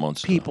 9-10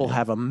 months. People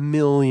have a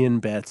million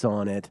bets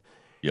on it.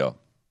 Yeah.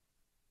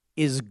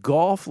 Is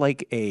golf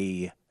like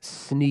a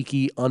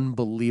sneaky,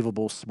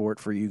 unbelievable sport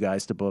for you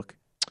guys to book?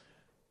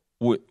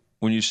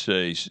 When you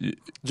say,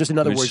 just in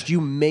other words,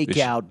 you make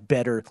out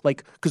better,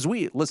 because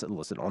we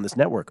listen on this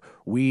network.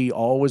 We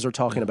always are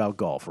talking about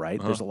golf,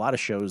 right? There's a lot of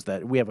shows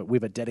that we have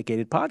a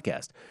dedicated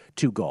podcast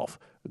to golf,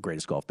 the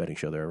greatest golf betting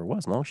show there ever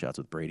was, Long Shots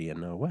with Brady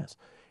and Wes.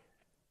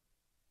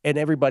 And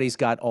everybody's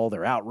got all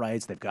their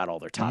outrights, they've got all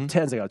their top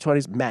 10s, they got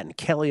 20s. Matt and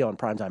Kelly on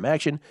Primetime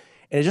Action,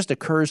 and it just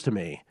occurs to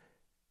me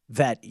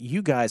that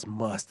you guys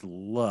must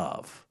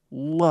love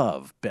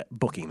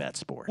booking that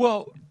sport.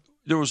 Well,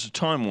 there was a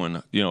time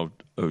when,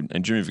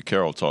 and Jimmy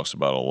Vaccaro talks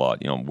about it a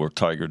lot, where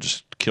Tiger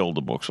just killed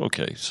the books.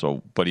 Okay,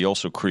 but he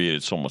also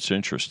created so much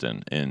interest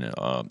in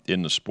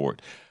the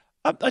sport.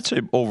 I'd say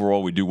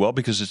overall we do well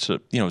because it's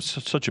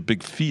such a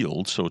big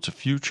field, so it's a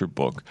future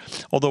book.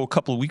 Although a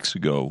couple of weeks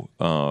ago,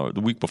 the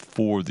week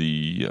before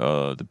the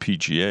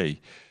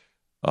PGA,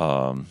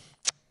 I'm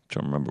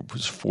trying to remember, it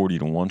was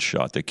 40-1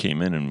 shot that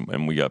came in,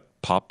 and we got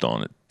popped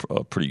on it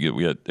pretty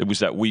good. It was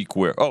that week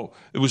where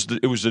it was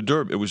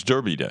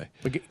Derby Day.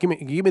 But give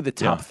me the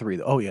top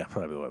three. Oh yeah,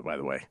 by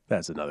the way,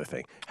 that's another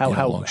thing.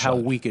 How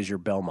weak is your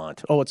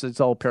Belmont? Oh, it's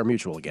all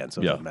pari-mutuel again,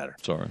 so it doesn't matter.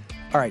 Sorry.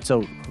 All right,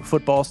 so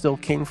football still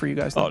king for you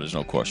guys? Oh, there's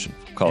no question.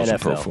 College and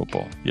pro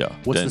football. Yeah.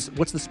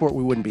 What's the sport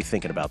we wouldn't be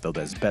thinking about though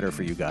that's better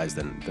for you guys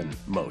than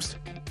most?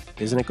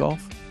 Isn't it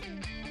golf?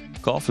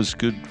 Golf is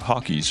good.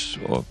 Hockey's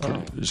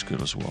is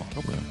good as well.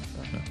 Okay.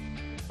 Yeah.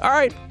 All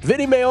right,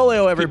 Vinny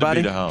Magliulo,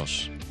 everybody. Good to be the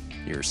house.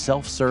 Your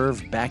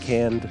self-serve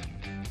backhand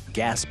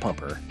gas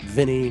pumper,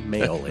 Vinny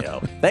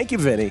Magliulo. Thank you,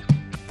 Vinny.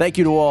 Thank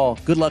you to all.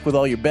 Good luck with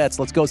all your bets.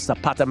 Let's go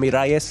Zapata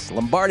Miralles.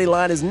 Lombardi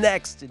Line is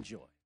next. Enjoy.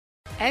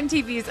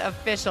 MTV's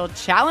official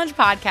Challenge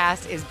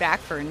podcast is back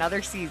for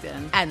another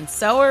season. And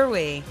so are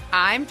we.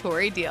 I'm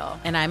Tori Deal.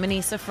 And I'm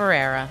Anissa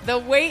Ferreira. The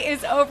wait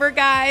is over,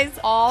 guys.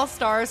 All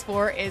Stars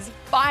 4 is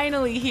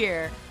finally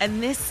here.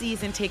 And this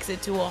season takes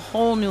it to a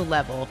whole new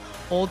level.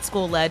 Old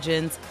school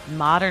legends,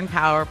 modern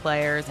power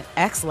players, and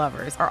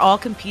ex-lovers are all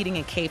competing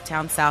in Cape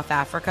Town, South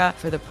Africa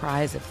for the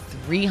prize of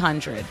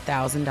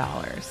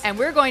 $300,000. And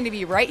we're going to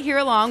be right here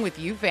along with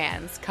you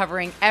fans,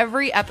 covering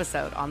every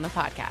episode on the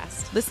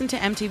podcast. Listen to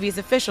MTV's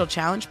official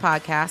Challenge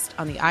podcast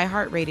on the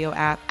iHeartRadio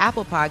app,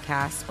 Apple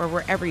Podcasts, or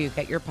wherever you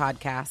get your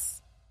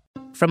podcasts.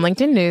 From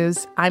LinkedIn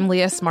News, I'm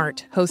Leah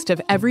Smart, host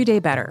of Everyday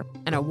Better,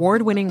 an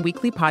award-winning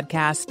weekly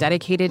podcast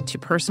dedicated to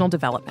personal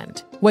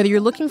development. Whether you're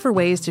looking for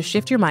ways to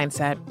shift your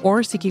mindset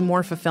or seeking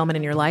more fulfillment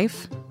in your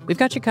life, we've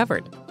got you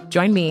covered.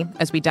 Join me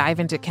as we dive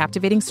into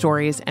captivating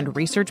stories and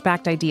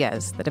research-backed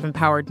ideas that have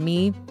empowered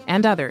me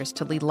and others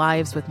to lead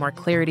lives with more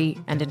clarity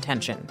and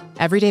intention.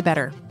 Everyday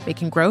Better,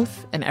 making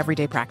growth an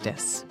everyday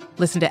practice.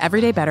 Listen to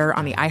Everyday Better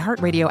on the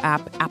iHeartRadio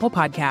app, Apple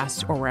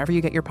Podcasts, or wherever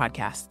you get your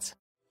podcasts.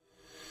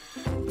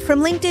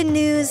 From LinkedIn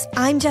News,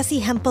 I'm Jessie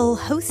Hempel,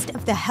 host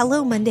of the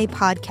Hello Monday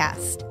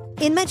podcast.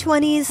 In my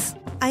 20s,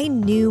 I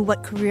knew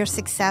what career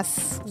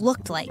success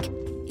looked like.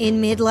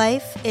 In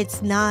midlife,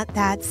 it's not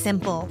that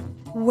simple.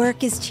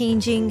 Work is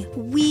changing,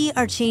 we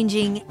are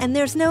changing, and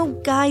there's no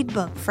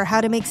guidebook for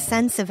how to make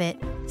sense of it.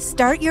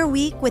 Start your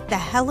week with the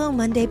Hello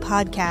Monday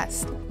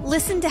podcast.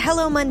 Listen to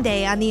Hello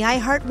Monday on the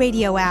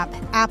iHeartRadio app,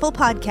 Apple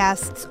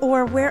Podcasts,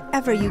 or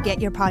wherever you get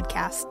your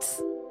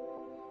podcasts.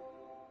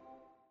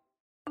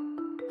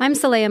 I'm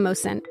Saleha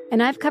Mohsin,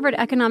 and I've covered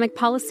economic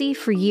policy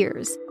for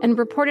years and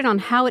reported on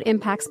how it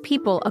impacts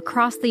people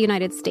across the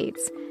United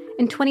States.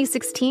 In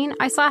 2016,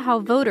 I saw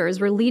how voters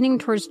were leaning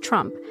towards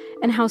Trump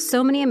and how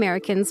so many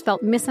Americans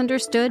felt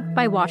misunderstood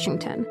by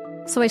Washington.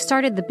 So I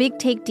started The Big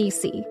Take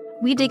DC.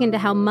 We dig into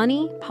how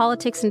money,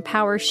 politics, and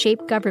power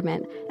shape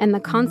government and the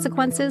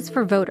consequences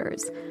for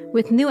voters.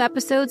 With new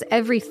episodes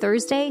every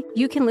Thursday,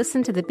 you can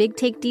listen to The Big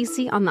Take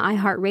DC on the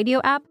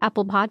iHeartRadio app,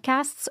 Apple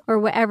Podcasts, or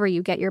wherever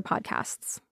you get your podcasts.